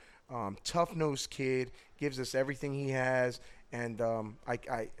player, tough-nosed kid, gives us everything he has. And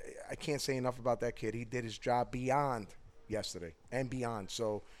I can't say enough about that kid. He did his job beyond yesterday and beyond.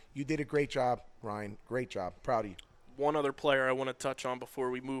 So you did a great job, Ryan. Great job. Proud of you. One other player I want to touch on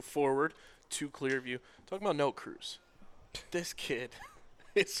before we move forward to Clearview. Talking about Note Cruz. This kid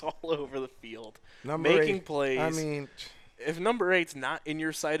is all over the field. Making plays. I mean, if number 8's not in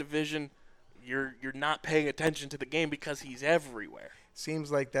your sight of vision, you're not paying attention to the game because he's everywhere.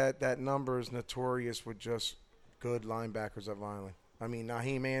 Seems like that number is notorious with just good linebackers at Vineland. I mean,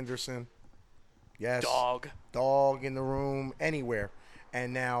 Naheem Anderson. Yes. Dog in the room, anywhere.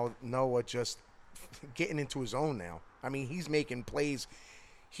 And now Noah just getting into his own now. I mean, he's making plays.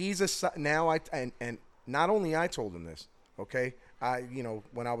 He's and not only I told him this. Okay,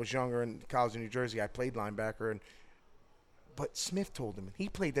 when I was younger in college in New Jersey, I played linebacker, but Smith told him he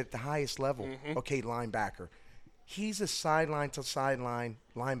played at the highest level. Okay, linebacker. He's a sideline to sideline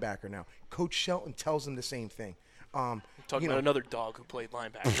linebacker now. Coach Shelton tells him the same thing. Talking about another dog who played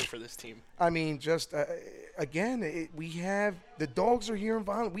linebacker for this team. I mean, just again, we have the dogs are here in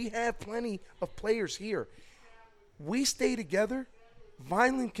Vineland. We have plenty of players here. We stay together.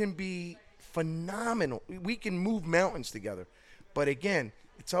 Vineland can be phenomenal. We can move mountains together. But again,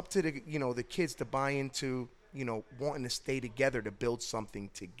 it's up to the kids to buy into wanting to stay together to build something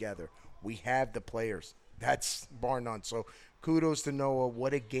together. We have the players. That's bar none. So kudos to Noah.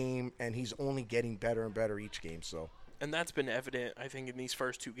 What a game, and he's only getting better and better each game. So. And that's been evident, I think, in these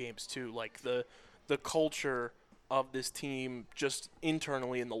first 2 games too. Like the culture of this team, just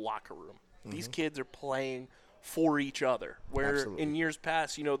internally in the locker room. These kids are playing for each other. Where Absolutely. in years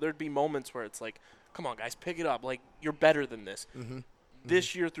past, there'd be moments where it's like, "Come on, guys, pick it up. Like you're better than this."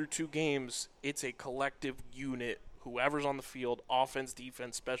 This year, through 2 games, it's a collective unit. Whoever's on the field, offense,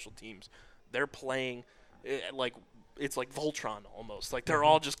 defense, special teams, they're playing like. It's like Voltron almost. Like they're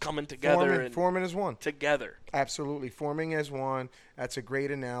all just coming together. Forming as one. Together. Absolutely. Forming as one. That's a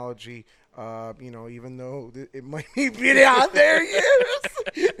great analogy. Even though it might be out there, yes.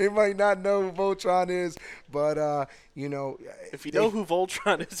 It might not know who Voltron is. But, if you know who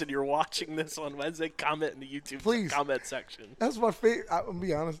Voltron is and you're watching this on Wednesday, comment in the YouTube comment section. That's my favorite. I'll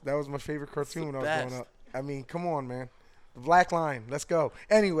be honest. That was my favorite cartoon when I was growing up. I mean, come on, man. The Black Line. Let's go.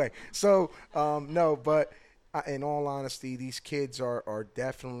 Anyway, so, no, but – in all honesty, these kids are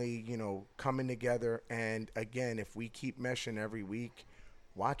definitely, coming together. And, again, if we keep meshing every week,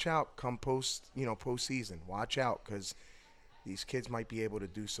 watch out come postseason. Watch out because these kids might be able to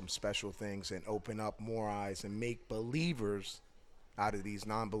do some special things and open up more eyes and make believers out of these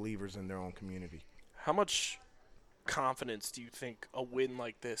non-believers in their own community. How much confidence do you think a win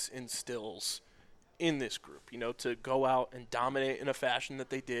like this instills in this group, to go out and dominate in a fashion that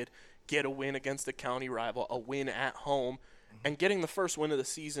they did, get a win against a county rival, a win at home, and getting the first win of the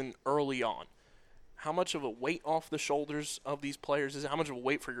season early on? How much of a weight off the shoulders of these players is it? How much of a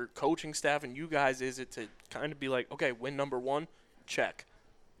weight for your coaching staff and you guys is it to kind of be like, okay, win number 1, check.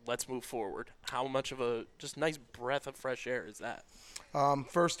 Let's move forward. How much of a just nice breath of fresh air is that?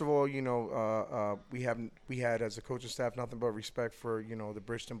 First of all, we had as a coaching staff nothing but respect for the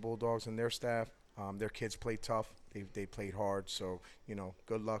Bridgeton Bulldogs and their staff. Their kids played tough. They played hard. So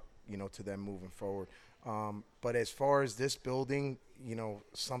good luck to them moving forward. But as far as this building,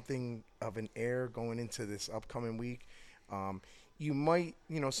 something of an air going into this upcoming week, you might,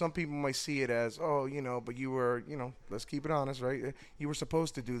 some people might see it as, but you were, let's keep it honest, right? You were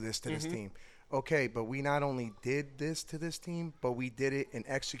supposed to do this to this team. Okay, but we not only did this to this team, but we did it and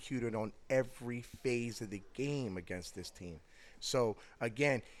executed on every phase of the game against this team. So,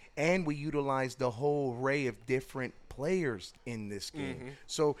 again, and we utilized the whole array of different players in this game.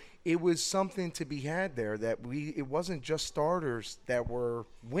 So it was something to be had there that it wasn't just starters that were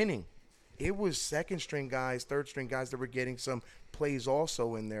winning. It was second-string guys, third-string guys that were getting some plays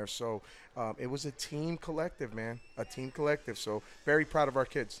also in there. So it was a team collective, man, a team collective. So very proud of our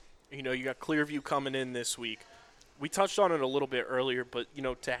kids. You got Clearview coming in this week. We touched on it a little bit earlier, but,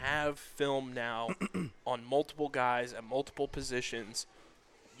 to have film now on multiple guys at multiple positions,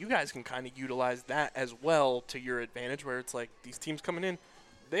 you guys can kind of utilize that as well to your advantage where it's like these teams coming in,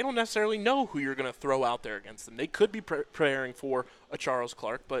 they don't necessarily know who you're going to throw out there against them. They could be preparing for a Charles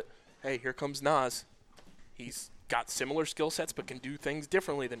Clark, but, hey, here comes Nas. He's got similar skill sets but can do things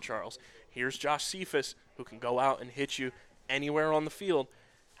differently than Charles. Here's Josh Cephas, who can go out and hit you anywhere on the field.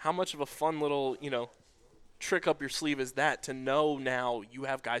 How much of a fun little, trick up your sleeve is that to know now you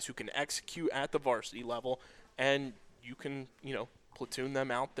have guys who can execute at the varsity level and you can, platoon them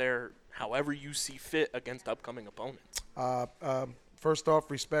out there however you see fit against upcoming opponents? First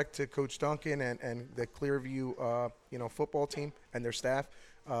off, respect to Coach Duncan and the Clearview, football team and their staff.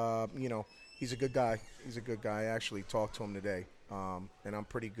 He's a good guy. He's a good guy. I actually talked to him today, and I'm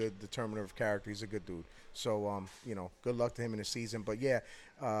pretty good determiner of character. He's a good dude. So, good luck to him in the season. But, yeah,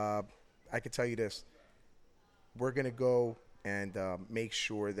 I can tell you this. We're going to go and make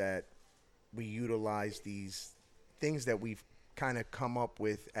sure that we utilize these things that we've kind of come up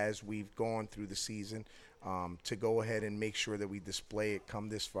with as we've gone through the season to go ahead and make sure that we display it come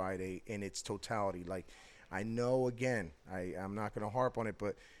this Friday in its totality. Like, I know, again, I'm not going to harp on it,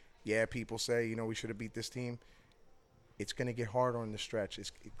 but, yeah, people say, we should have beat this team. It's going to get hard on the stretch.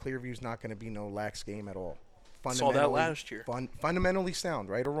 Clearview's not going to be no lax game at all. Saw that last year. Fundamentally sound,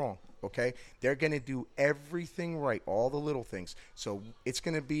 right or wrong, okay? They're going to do everything right, all the little things. So it's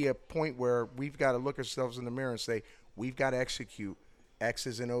going to be a point where we've got to look ourselves in the mirror and say, we've got to execute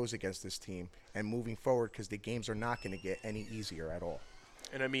X's and O's against this team and moving forward, because the games are not going to get any easier at all.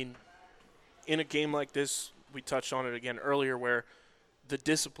 And, I mean, in a game like this, we touched on it again earlier, where the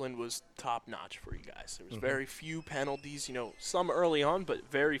discipline was top-notch for you guys. There was very few penalties, some early on, but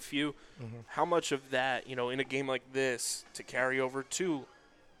very few. How much of that, in a game like this, to carry over to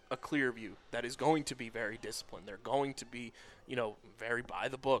a Clearview that is going to be very disciplined? They're going to be, very by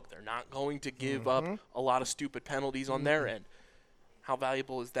the book. They're not going to give up a lot of stupid penalties on their end. How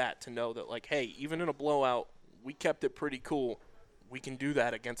valuable is that to know that, like, hey, even in a blowout, we kept it pretty cool. We can do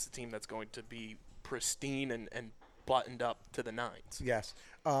that against a team that's going to be pristine and buttoned up to the nines. Yes.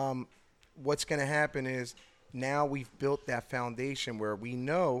 What's going to happen is now we've built that foundation where we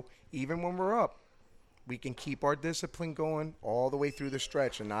know even when we're up, we can keep our discipline going all the way through the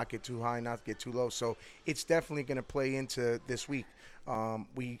stretch and not get too high, not get too low. So it's definitely going to play into this week.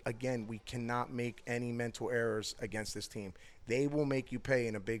 We cannot make any mental errors against this team. They will make you pay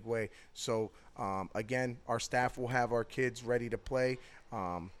in a big way. So, again, our staff will have our kids ready to play.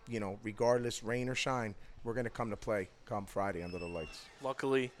 Regardless, rain or shine, we're going to come to play come Friday under the lights.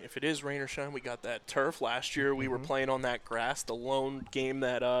 Luckily, if it is rain or shine, we got that turf last year. We were playing on that grass, the lone game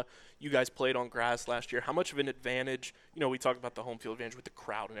that you guys played on grass last year. How much of an advantage, we talked about the home field advantage with the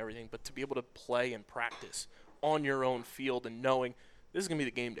crowd and everything, but to be able to play and practice on your own field and knowing this is going to be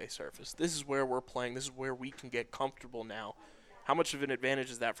the game day surface. This is where we're playing. This is where we can get comfortable now. How much of an advantage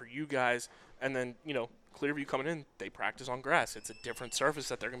is that for you guys? And then, Clearview coming in, they practice on grass. It's a different surface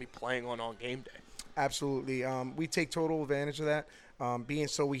that they're going to be playing on game day. Absolutely. We take total advantage of that. Being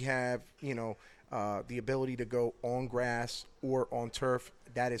so we have, the ability to go on grass or on turf,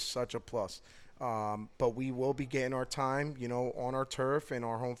 that is such a plus. But we will be getting our time, on our turf and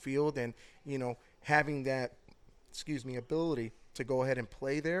our home field, and, having that, ability to go ahead and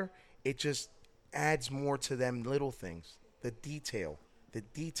play there, it just adds more to them little things. The detail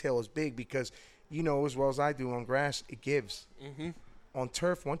is big because, as well as I do on grass, it gives. On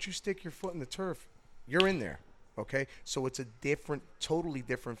turf, once you stick your foot in the turf, you're in there, okay? So it's a totally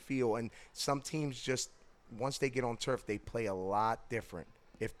different feel. And some teams just, once they get on turf, they play a lot different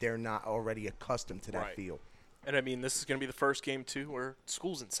if they're not already accustomed to that feel. And, I mean, this is going to be the first game, too, where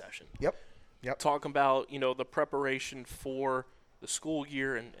school's in session. Yep. Talk about, the preparation for the school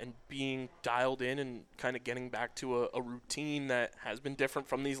year and being dialed in and kind of getting back to a routine that has been different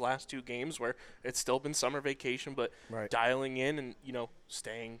from these last two games where it's still been summer vacation, but dialing in and,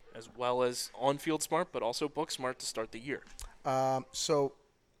 staying as well as on-field smart but also book smart to start the year. So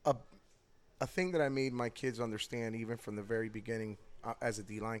a thing that I made my kids understand even from the very beginning as a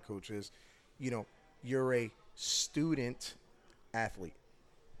D-line coach is, you're a student athlete.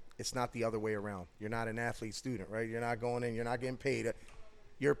 It's not the other way around. You're not an athlete student, right? You're not going in. You're not getting paid.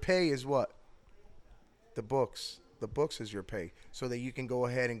 Your pay is what? The books. The books is your pay so that you can go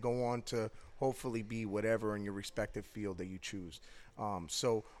ahead and go on to hopefully be whatever in your respective field that you choose.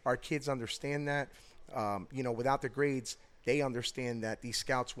 So our kids understand that. Without the grades, they understand that these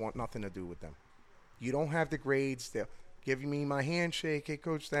scouts want nothing to do with them. You don't have the grades. They'll give me my handshake. Hey,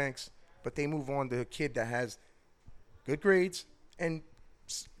 coach, thanks. But they move on to a kid that has good grades and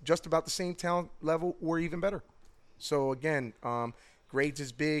just about the same talent level or even better. So, again, grades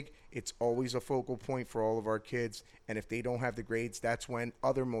is big. It's always a focal point for all of our kids. And if they don't have the grades, that's when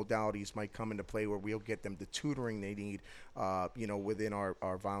other modalities might come into play where we'll get them the tutoring they need, within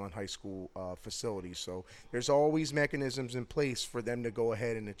our Violent High School facilities. So there's always mechanisms in place for them to go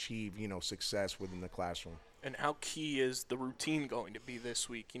ahead and achieve, success within the classroom. And how key is the routine going to be this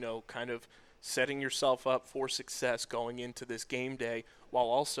week, kind of setting yourself up for success going into this game day while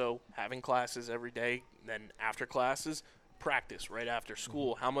also having classes every day, then after classes, practice right after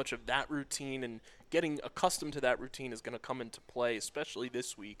school. How much of that routine and getting accustomed to that routine is going to come into play, especially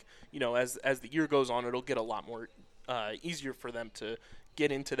this week? As the year goes on, it'll get a lot more easier for them to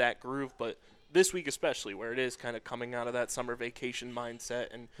get into that groove, but this week especially where it is kind of coming out of that summer vacation mindset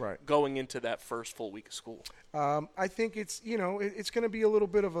and going into that first full week of school. I think it's, it's going to be a little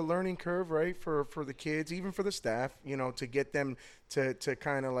bit of a learning curve, right, for the kids, even for the staff, to get them to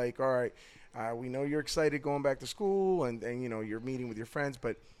kind of like, all right, we know you're excited going back to school and you're meeting with your friends,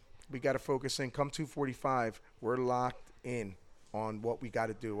 but we got to focus in. Come 2:45, we're locked in on what we got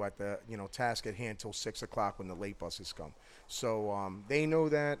to do at the, task at hand till 6 o'clock when the late buses come. So they know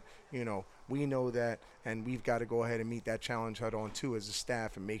that, we know that, and we've got to go ahead and meet that challenge head on too as a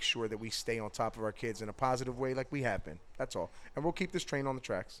staff and make sure that we stay on top of our kids in a positive way like we have been. That's all. And we'll keep this train on the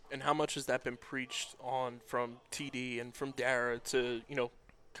tracks. And how much has that been preached on from TD and from Dara to,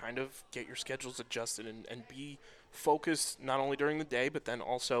 kind of get your schedules adjusted and be focused not only during the day but then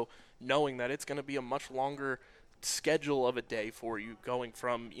also knowing that it's going to be a much longer schedule of a day for you, going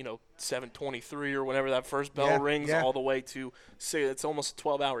from 7:23 or whenever that first bell rings all the way to, say, it's almost a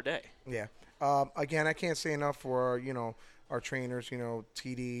 12-hour day. Yeah. Again, I can't say enough for our trainers.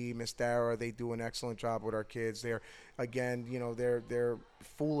 TD, Miss Dara, they do an excellent job with our kids. They're they're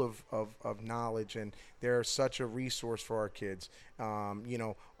full of knowledge, and they're such a resource for our kids.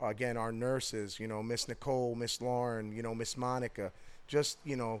 Again, our nurses, Miss Nicole, Miss Lauren, Miss Monica, just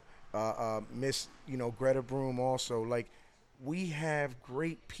Miss Greta Broom also. Like, we have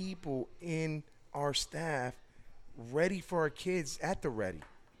great people in our staff ready for our kids at the ready.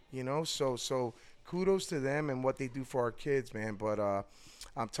 So kudos to them and what they do for our kids, man. But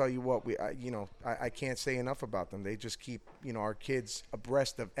I'll tell you what, I can't say enough about them. They just keep our kids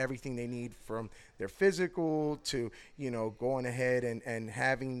abreast of everything they need, from their physical to going ahead and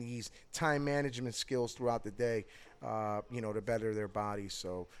having these time management skills throughout the day, to better their bodies.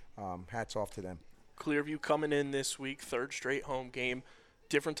 So hats off to them. Clearview coming in this week, third straight home game.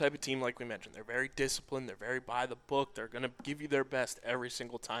 Different type of team, like we mentioned. They're very disciplined. They're very by the book. They're going to give you their best every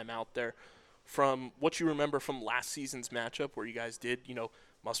single time out there. From what you remember from last season's matchup, where you guys did,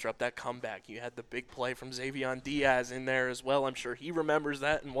 muster up that comeback. You had the big play from Xavier Diaz in there as well. I'm sure he remembers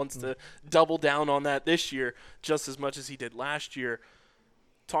that and wants to double down on that this year just as much as he did last year.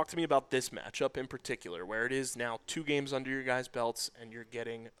 Talk to me about this matchup in particular, where it is now 2 games under your guys' belts and you're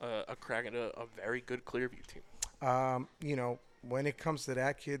getting a crack at a very good Clearview team. When it comes to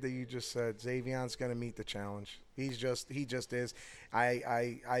that kid that you just said, Xavier's going to meet the challenge. He just is.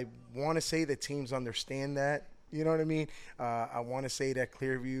 I want to say that teams understand that. You know what I mean? I want to say that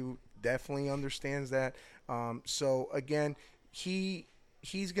Clearview definitely understands that. So again, he's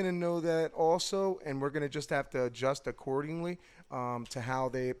going to know that also, and we're going to just have to adjust accordingly to how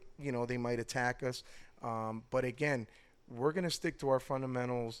they might attack us. But again, we're going to stick to our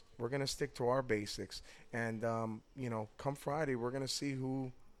fundamentals. We're going to stick to our basics. And, come Friday, we're going to see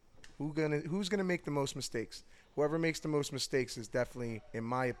who's going to make the most mistakes. Whoever makes the most mistakes is definitely, in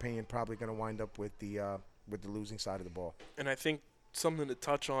my opinion, probably going to wind up with the losing side of the ball. And I think something to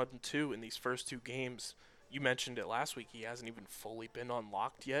touch on, too, in these first 2 games, you mentioned it last week, he hasn't even fully been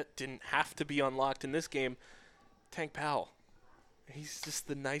unlocked yet. Didn't have to be unlocked in this game. Tank Powell. He's just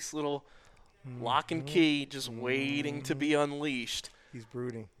the nice little lock and key, just waiting to be unleashed. He's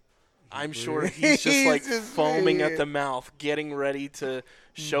brooding. I'm sure he's just like foaming at the mouth, getting ready to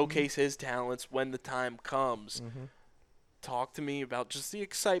showcase his talents when the time comes. Talk to me about just the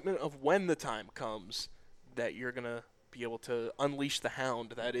excitement of when the time comes that you're going to be able to unleash the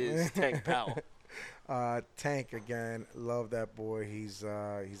hound that is Tank Powell. Tank, again, love that boy. He's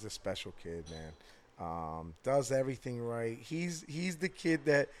a special kid, man. Does everything right. He's the kid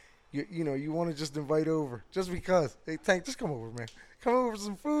that you want to just invite over just because. Hey, Tank, just come over, man. Come over for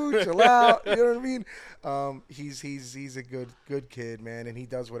some food, chill out. You know what I mean? He's a good kid, man, and he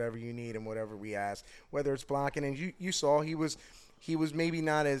does whatever you need and whatever we ask, whether it's blocking. And you saw he was maybe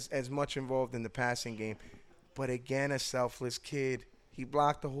not as much involved in the passing game, but again, a selfless kid. He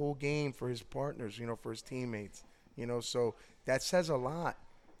blocked the whole game for his partners, for his teammates. So that says a lot.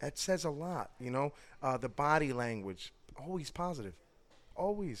 That says a lot. The body language, always positive,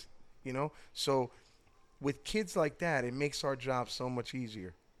 always. So with kids like that, it makes our job so much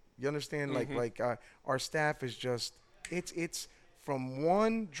easier. You understand? Like our staff is just it's from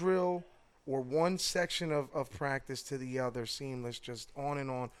one drill or one section of practice to the other, seamless, just on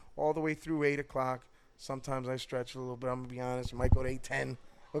and on, all the way through 8 o'clock. Sometimes I stretch a little bit. I'm gonna be honest. It might go to 8:10.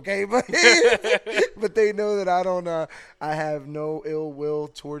 Okay, but but they know that I don't. I have no ill will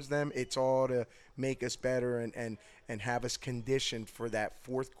towards them. It's all to make us better and have us conditioned for that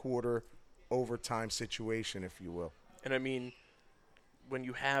fourth quarter overtime situation, if you will. And I mean, when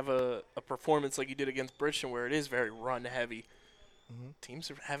you have a performance like you did against Bridgeton, where it is very run heavy,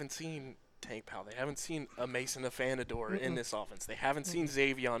 teams haven't seen Tank Powell. They haven't seen a Mason Afanador in this offense. They haven't seen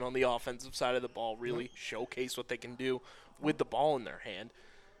Xavier on the offensive side of the ball really showcase what they can do with the ball in their hand.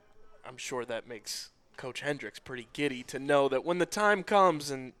 I'm sure that makes Coach Hendricks pretty giddy to know that when the time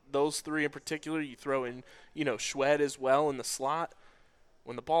comes, and those 3 in particular, you throw in, Schwed as well in the slot,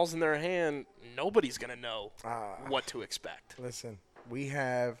 when the ball's in their hand, nobody's going to know what to expect. Listen, we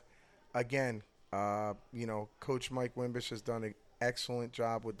have, again, Coach Mike Wimbish has done an excellent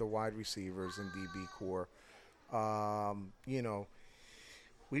job with the wide receivers and DB core.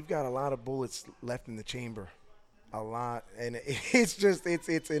 We've got a lot of bullets left in the chamber. A lot. And it's just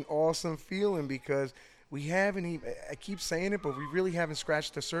it's an awesome feeling because we haven't even – I keep saying it, but we really haven't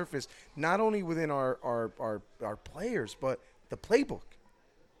scratched the surface, not only within our players, but the playbook.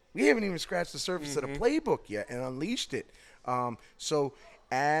 We haven't even scratched the surface of the playbook yet and unleashed it. So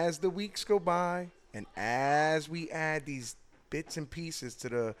as the weeks go by, And as we add these bits and pieces to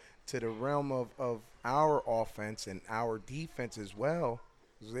the realm of our offense and our defense as well,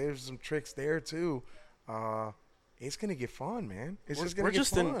 there's some tricks there too. It's gonna get fun, man. We're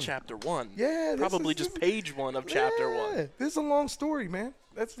just in chapter 1. Yeah, probably just page 1 of chapter 1. This is a long story, man.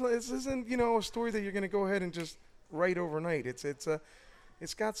 This isn't a story that you're gonna go ahead and just write overnight.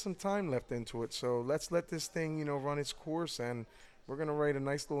 It's got some time left into it. So let's let this thing run its course, and we're gonna write a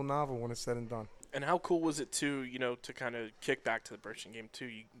nice little novel when it's said and done. And how cool was it too, to kind of kick back to the Birchton game too?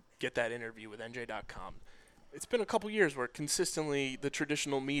 You get that interview with NJ.com. It's been a couple years where consistently the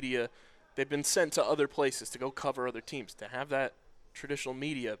traditional media, they've been sent to other places to go cover other teams. To have that traditional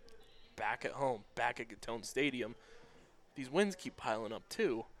media back at home, back at Gatone Stadium, these wins keep piling up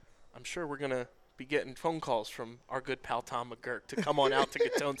too. I'm sure we're going to be getting phone calls from our good pal Tom McGurk to come on out to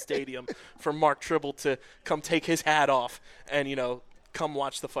Gatone Stadium, for Mark Tribble to come take his hat off and, come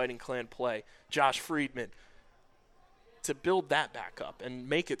watch the Fighting Clan play. Josh Friedman, to build that back up and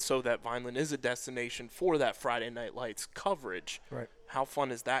make it so that Vineland is a destination for that Friday Night Lights coverage. Right. How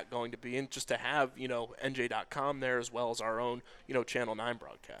fun is that going to be? And just to have, NJ.com there as well as our own, Channel 9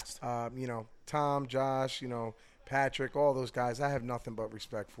 broadcast. Tom, Josh, Patrick, all those guys, I have nothing but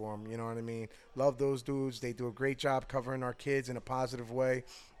respect for them. You know what I mean? Love those dudes. They do a great job covering our kids in a positive way.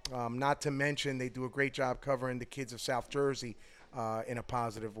 Not to mention they do a great job covering the kids of South Jersey in a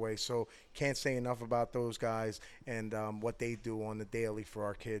positive way. So can't say enough about those guys and what they do on the daily for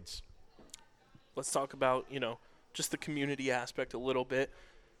our kids. Let's talk about, just the community aspect a little bit.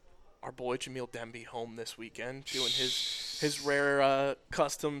 Our boy Jamil Demby home this weekend doing his rare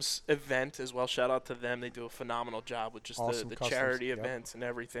customs event as well. Shout out to them. They do a phenomenal job with just awesome the customs, charity events and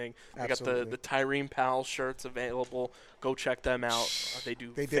everything. Absolutely. They got the Tyrene Powell shirts available. Go check them out. They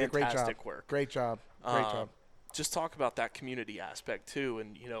did fantastic work. Great job. Just talk about that community aspect too.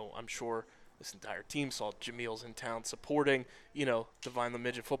 And, I'm sure this entire team saw Jamil's in town supporting, the Vineland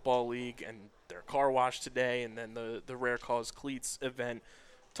Midget Football League and their car wash today, and then the Rare Cause Cleats event.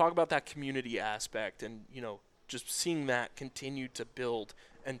 Talk about that community aspect and, just seeing that continue to build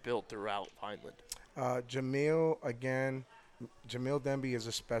and build throughout Vineland. Jamil Demby is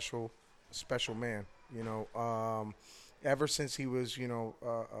a special man. Ever since he was,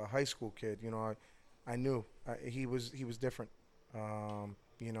 a high school kid, I knew he was different,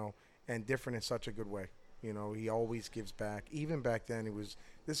 and different in such a good way. He always gives back. Even back then,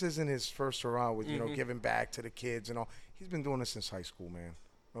 this isn't his first hurrah with, giving back to the kids and all. He's been doing this since high school, man.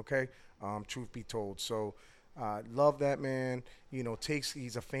 Okay? Truth be told. So, love that man.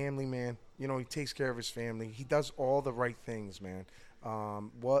 He's a family man. He takes care of his family. He does all the right things, man.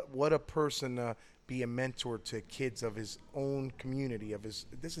 What a person to be a mentor to kids of his own community, this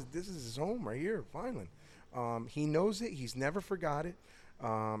is his home right here, Vineland. He knows it. He's never forgot it.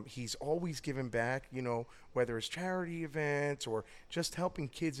 He's always given back, whether it's charity events or just helping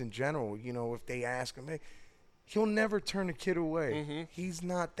kids in general. If they ask him, hey, he'll never turn a kid away. Mm-hmm. He's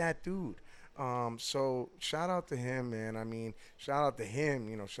not that dude. So shout out to him, man. I mean, shout out to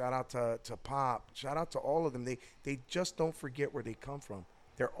him, shout out to Pop, shout out to all of them. They just don't forget where they come from.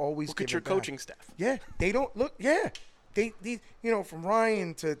 They're always look at your back. Coaching staff. Yeah, they don't look. Yeah, they from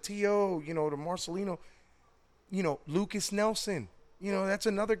Ryan to T.O., to Marcelino, Lucas Nelson. That's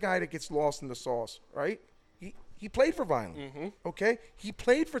another guy that gets lost in the sauce, right? He played for Vineland, mm-hmm. Okay? He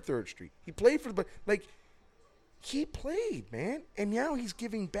played for 3rd Street. He played he played, man, and now he's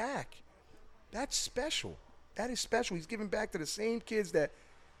giving back. That's special. That is special. He's giving back to the same kids that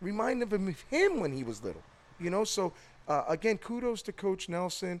reminded him of him when he was little. So again, kudos to Coach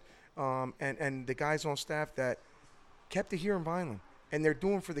Nelson and the guys on staff that kept it here in Vineland, and they're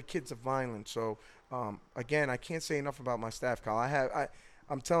doing for the kids of Vineland. So again, I can't say enough about my staff, Kyle.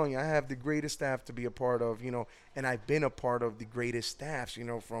 I'm telling you, I have the greatest staff to be a part of, and I've been a part of the greatest staffs,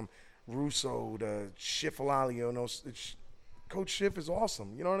 from Russo to Schiffalali, Coach Schiff is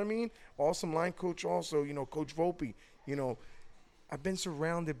awesome. You know what I mean? Awesome line coach also, Coach Volpe. I've been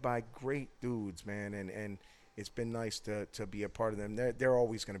surrounded by great dudes, man, and it's been nice to be a part of them. They're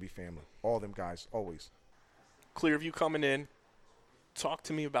always going to be family. All them guys, always. Clearview coming in. Talk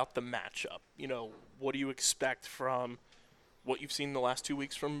to me about the matchup. What do you expect from what you've seen the last 2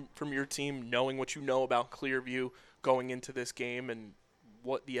 weeks from your team, knowing what you know about Clearview going into this game, and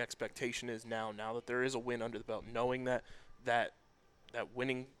what the expectation is now that there is a win under the belt, knowing that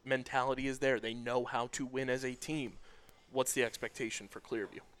winning mentality is there. They know how to win as a team. What's the expectation for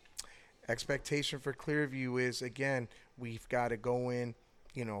Clearview? Expectation for Clearview is, again, we've got to go in,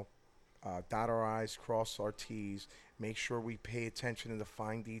 dot our I's, cross our T's, make sure we pay attention to the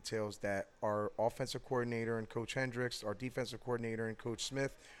fine details that our offensive coordinator and Coach Hendricks, our defensive coordinator and Coach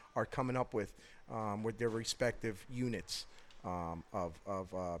Smith are coming up with their respective units of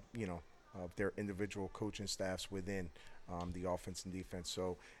their individual coaching staffs within the offense and defense.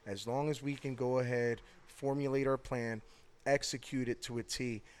 So as long as we can go ahead, formulate our plan, execute it to a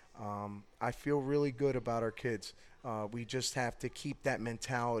T, I feel really good about our kids. We just have to keep that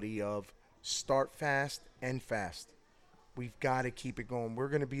mentality of start fast, end fast. We've got to keep it going. We're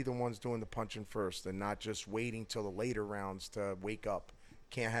going to be the ones doing the punching first and not just waiting till the later rounds to wake up.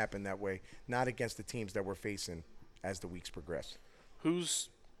 Can't happen that way. Not against the teams that we're facing as the weeks progress. Who's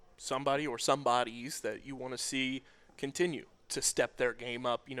somebody or somebodies that you want to see continue to step their game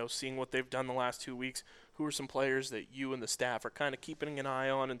up, seeing what they've done the last 2 weeks? Who are some players that you and the staff are kind of keeping an eye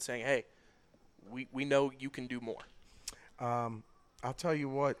on and saying, hey, we know you can do more? I'll tell you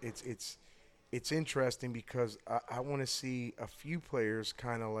what, it's interesting because I want to see a few players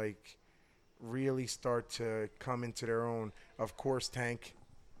kind of like really start to come into their own. Of course, Tank,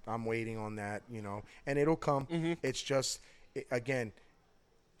 I'm waiting on that, and it'll come. Mm-hmm. It's just, again,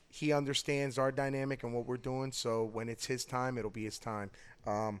 he understands our dynamic and what we're doing, so when it's his time, it'll be his time.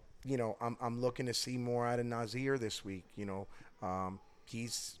 I'm looking to see more out of Nazir this week.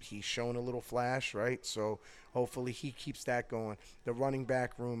 He's shown a little flash, right? So hopefully he keeps that going. The running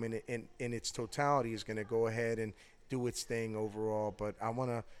back room in its totality is going to go ahead and do its thing overall. But I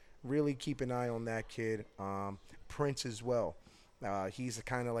want to really keep an eye on that kid. Prince as well. He's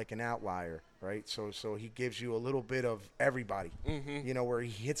kind of like an outlier, right? So he gives you a little bit of everybody, where he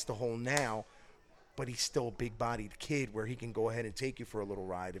hits the hole now, but he's still a big-bodied kid where he can go ahead and take you for a little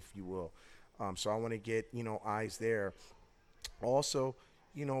ride, if you will. So I want to get, eyes there. Also,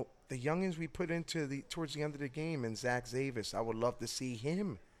 the youngins we put into towards the end of the game, and Zach Zavis, I would love to see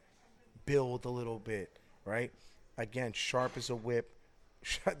him build a little bit, right? Again, sharp as a whip.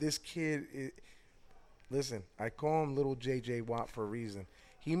 This kid, listen, I call him little J.J. Watt for a reason.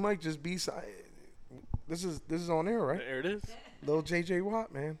 He might just be this is on air, right? There it is. Little J.J.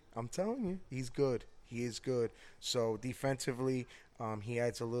 Watt, man. I'm telling you, he's good. He is good. So defensively, he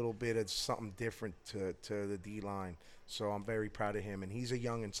adds a little bit of something different to the D-line. So I'm very proud of him. And he's a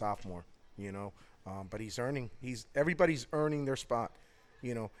young and sophomore, but everybody's earning their spot.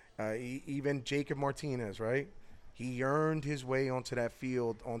 Even Jacob Martinez, right? He earned his way onto that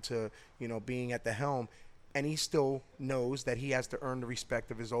field, onto, being at the helm. And he still knows that he has to earn the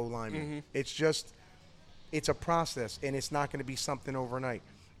respect of his O-lineman. Mm-hmm. It's a process, and it's not going to be something overnight.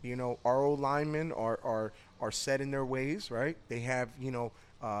 Our O-linemen are set in their ways, right? They have,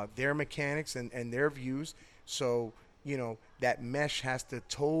 their mechanics and their views. So, that mesh has to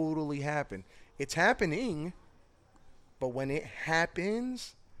totally happen. It's happening, but when it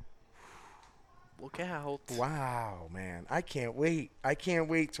happens, look out. Wow, man. I can't wait. I can't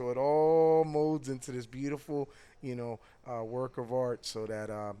wait till it all molds into this beautiful, work of art so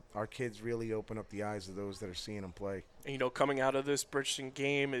that our kids really open up the eyes of those that are seeing them play. And, coming out of this Bridgeton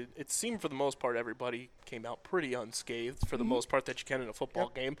game, it seemed for the most part everybody came out pretty unscathed for the most part that you can in a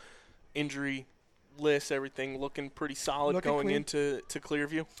football game. Injury list, everything looking pretty solid going clean into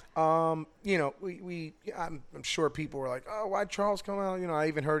Clearview. I'm sure people were like, oh, why'd Charles come out? I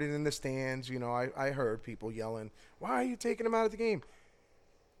even heard it in the stands. I heard people yelling, why are you taking him out of the game?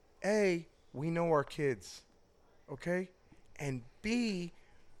 A, we know our kids, okay? And B,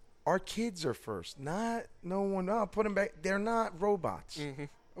 our kids are first, not no one up. Put them back. They're not robots,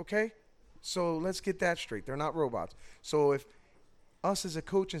 okay? So let's get that straight. They're not robots. So if us as a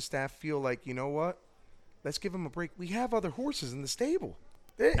coaching staff feel like, you know what, let's give them a break. We have other horses in the stable.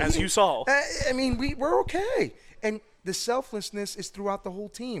 As you saw. We're okay. And the selflessness is throughout the whole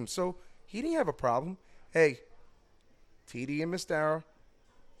team. So he didn't have a problem. Hey, TD and Miss Dara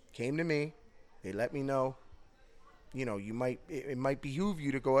came to me. They let me know, it might behoove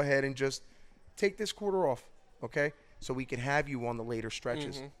you to go ahead and just take this quarter off, okay? So we can have you on the later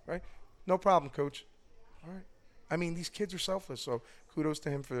stretches, right? No problem, Coach. All right. These kids are selfless, so kudos to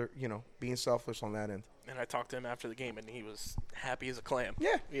him for, being selfless on that end. And I talked to him after the game, and he was happy as a clam.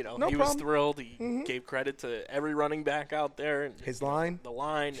 Yeah, he problem. Was thrilled. He gave credit to every running back out there. And his line. The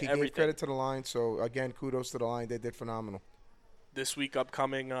line, he everything. Gave credit to the line, so, again, kudos to the line. They did phenomenal. This week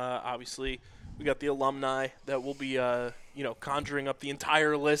upcoming, obviously, we got the alumni that will be, conjuring up the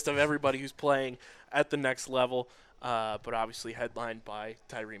entire list of everybody who's playing at the next level. But obviously headlined by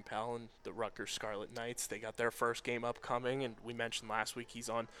Tyreen Powell and the Rutgers Scarlet Knights. They got their first game upcoming, and we mentioned last week he's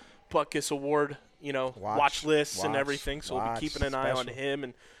on Butkus Award, watch lists and everything. So we'll be keeping an eye on him,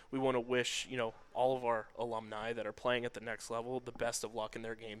 and we want to wish, all of our alumni that are playing at the next level the best of luck in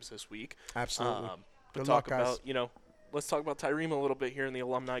their games this week. Absolutely. Good luck, guys. Let's talk about Tyreen a little bit here in the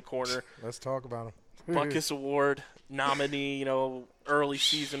alumni corner. Let's talk about him. Buckus Award nominee, early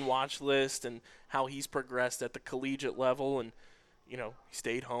season watch list, and how he's progressed at the collegiate level. And, he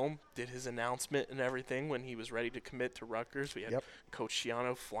stayed home, did his announcement and everything when he was ready to commit to Rutgers. We had Coach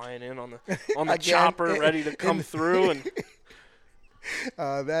Schiano flying in on the chopper, ready to come through. And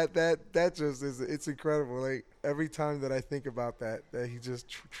that just is, it's incredible. Like, every time that I think about that he just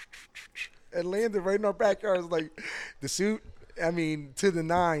and landed right in our backyard. It's like the suit, to the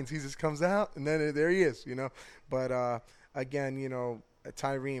nines. He just comes out, and then there he is, But again,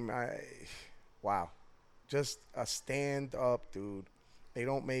 Tyreen, wow, just a stand-up dude. They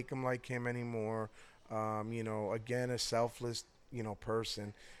don't make him like him anymore. Again, a selfless,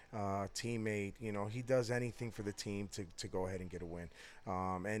 person, teammate. He does anything for the team to go ahead and get a win.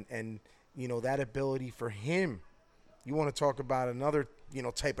 And that ability for him. You want to talk about another,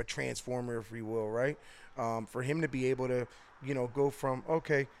 type of transformer, if you will, right? For him to be able to, go from,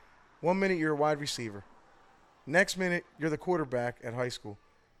 okay, 1 minute you're a wide receiver. Next minute you're the quarterback at high school.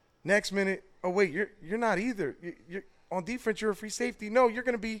 Next minute, oh, wait, you're not either. You're on defense, you're a free safety. No, you're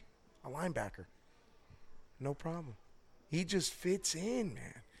going to be a linebacker. No problem. He just fits in,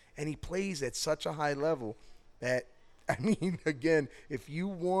 man. And he plays at such a high level that, again, if you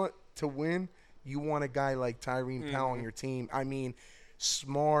want to win, you want a guy like Tyreen Powell on your team.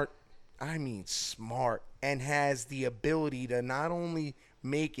 Smart, and has the ability to not only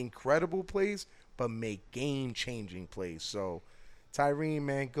make incredible plays, but make game-changing plays. So, Tyreen,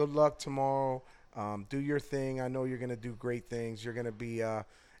 man, good luck tomorrow. Do your thing. I know you're going to do great things. You're going to be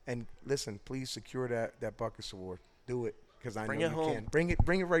and listen, please secure that Buckus Award. Do it, because I know you can. Bring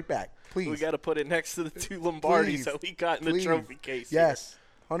it right back, please. We got to put it next to the 2 Lombardis that we got in the trophy case. Yes,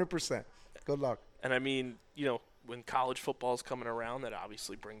 100%. Good luck. And when college football is coming around, that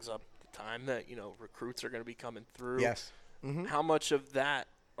obviously brings up the time that recruits are going to be coming through. Yes. Mm-hmm. How much of that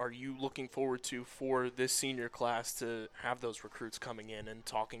are you looking forward to for this senior class, to have those recruits coming in and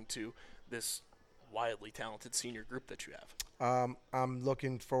talking to this wildly talented senior group that you have? I'm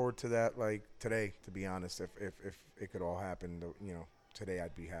looking forward to that, like today, to be honest. If it could all happen, today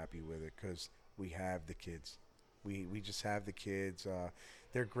I'd be happy with it, because we have the kids. We just have the kids.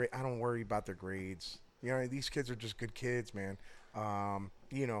 They're great. I don't worry about their grades. These kids are just good kids, man.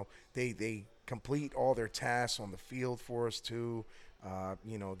 They complete all their tasks on the field for us too.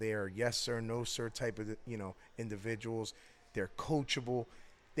 They are yes sir, no sir type of individuals. They're coachable.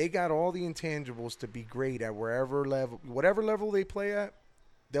 They got all the intangibles to be great at whatever level they play at.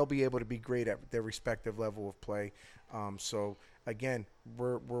 They'll be able to be great at their respective level of play. So again,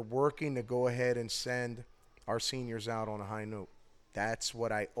 we're working to go ahead and send our seniors out on a high note. That's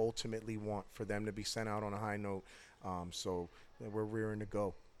what I ultimately want, for them to be sent out on a high note. So we're rearing to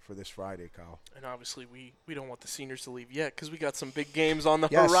go for this Friday, Kyle. And obviously we don't want the seniors to leave yet, because we got some big games on the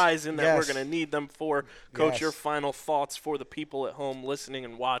horizon that we're going to need them for. Coach, your final thoughts for the people at home listening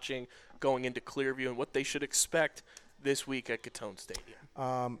and watching going into Clearview, and what they should expect this week at Gatone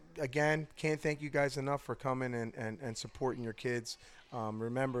Stadium. Again, can't thank you guys enough for coming and supporting your kids.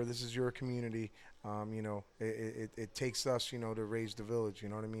 Remember, this is your community. It takes us, to raise the village. You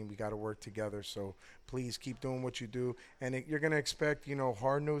know what I mean? We got to work together. So please keep doing what you do. And you're going to expect,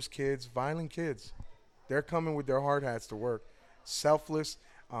 hard-nosed kids, violent kids. They're coming with their hard hats to work, selfless,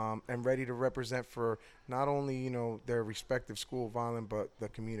 and ready to represent for not only, their respective school of Vineland, but the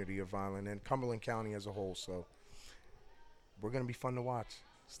community of Vineland and Cumberland County as a whole. So we're going to be fun to watch.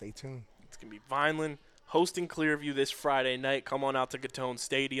 Stay tuned. It's going to be Vineland hosting Clearview this Friday night. Come on out to Gatone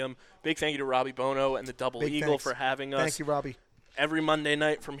Stadium. Big thank you to Robbie Bono and the Double Eagle for having us. Thank you, Robbie. Every Monday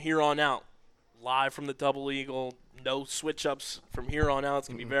night from here on out, live from the Double Eagle. No switch-ups from here on out. It's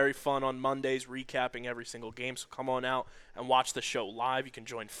going to be very fun on Mondays, recapping every single game. So come on out and watch the show live. You can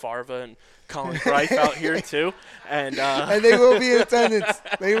join Farva and Colin Greif out here too. And they will be in attendance.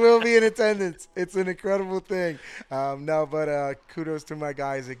 They will be in attendance. It's an incredible thing. Kudos to my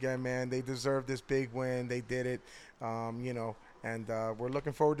guys again, man. They deserve this big win. They did it, and we're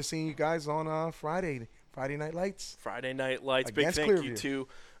looking forward to seeing you guys on Friday Night Lights. Friday Night Lights. Big thank you to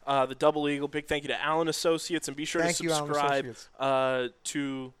the Double Eagle. Big thank you to Allen Associates, and be sure to subscribe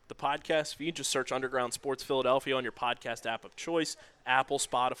to the podcast feed. Just search Underground Sports Philadelphia on your podcast app of choice, Apple,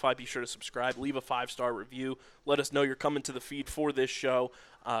 Spotify. Be sure to subscribe. Leave a 5-star review. Let us know you're coming to the feed for this show,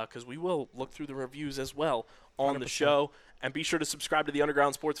 because we will look through the reviews as well on 100%. The show. And be sure to subscribe to the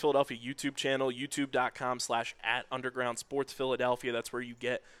Underground Sports Philadelphia YouTube channel, youtube.com/@Underground Sports Philadelphia. That's where you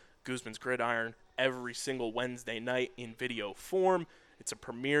get Guzman's Gridiron every single Wednesday night in video form. It's a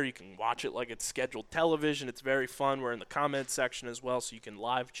premiere. You can watch it like it's scheduled television. It's very fun. We're in the comments section as well, so you can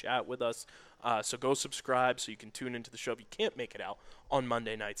live chat with us So go subscribe so you can tune into the show if you can't make it out on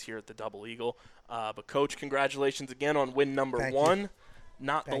Monday nights here at the Double Eagle. But, Coach, congratulations again on win number Thank 1. You.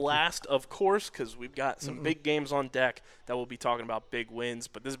 Not the last, of course, because we've got some big games on deck that we'll be talking about, big wins.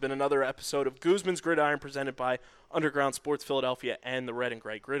 But this has been another episode of Guzman's Gridiron presented by Underground Sports Philadelphia and the Red and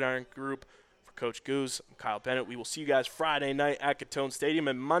Gray Gridiron Group. For Coach Goose, I'm Kyle Bennett. We will see you guys Friday night at Catone Stadium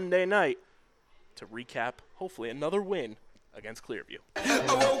and Monday night to recap, hopefully, another win against Clearview. I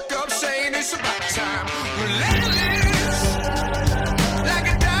woke up saying it's about time. Relentless.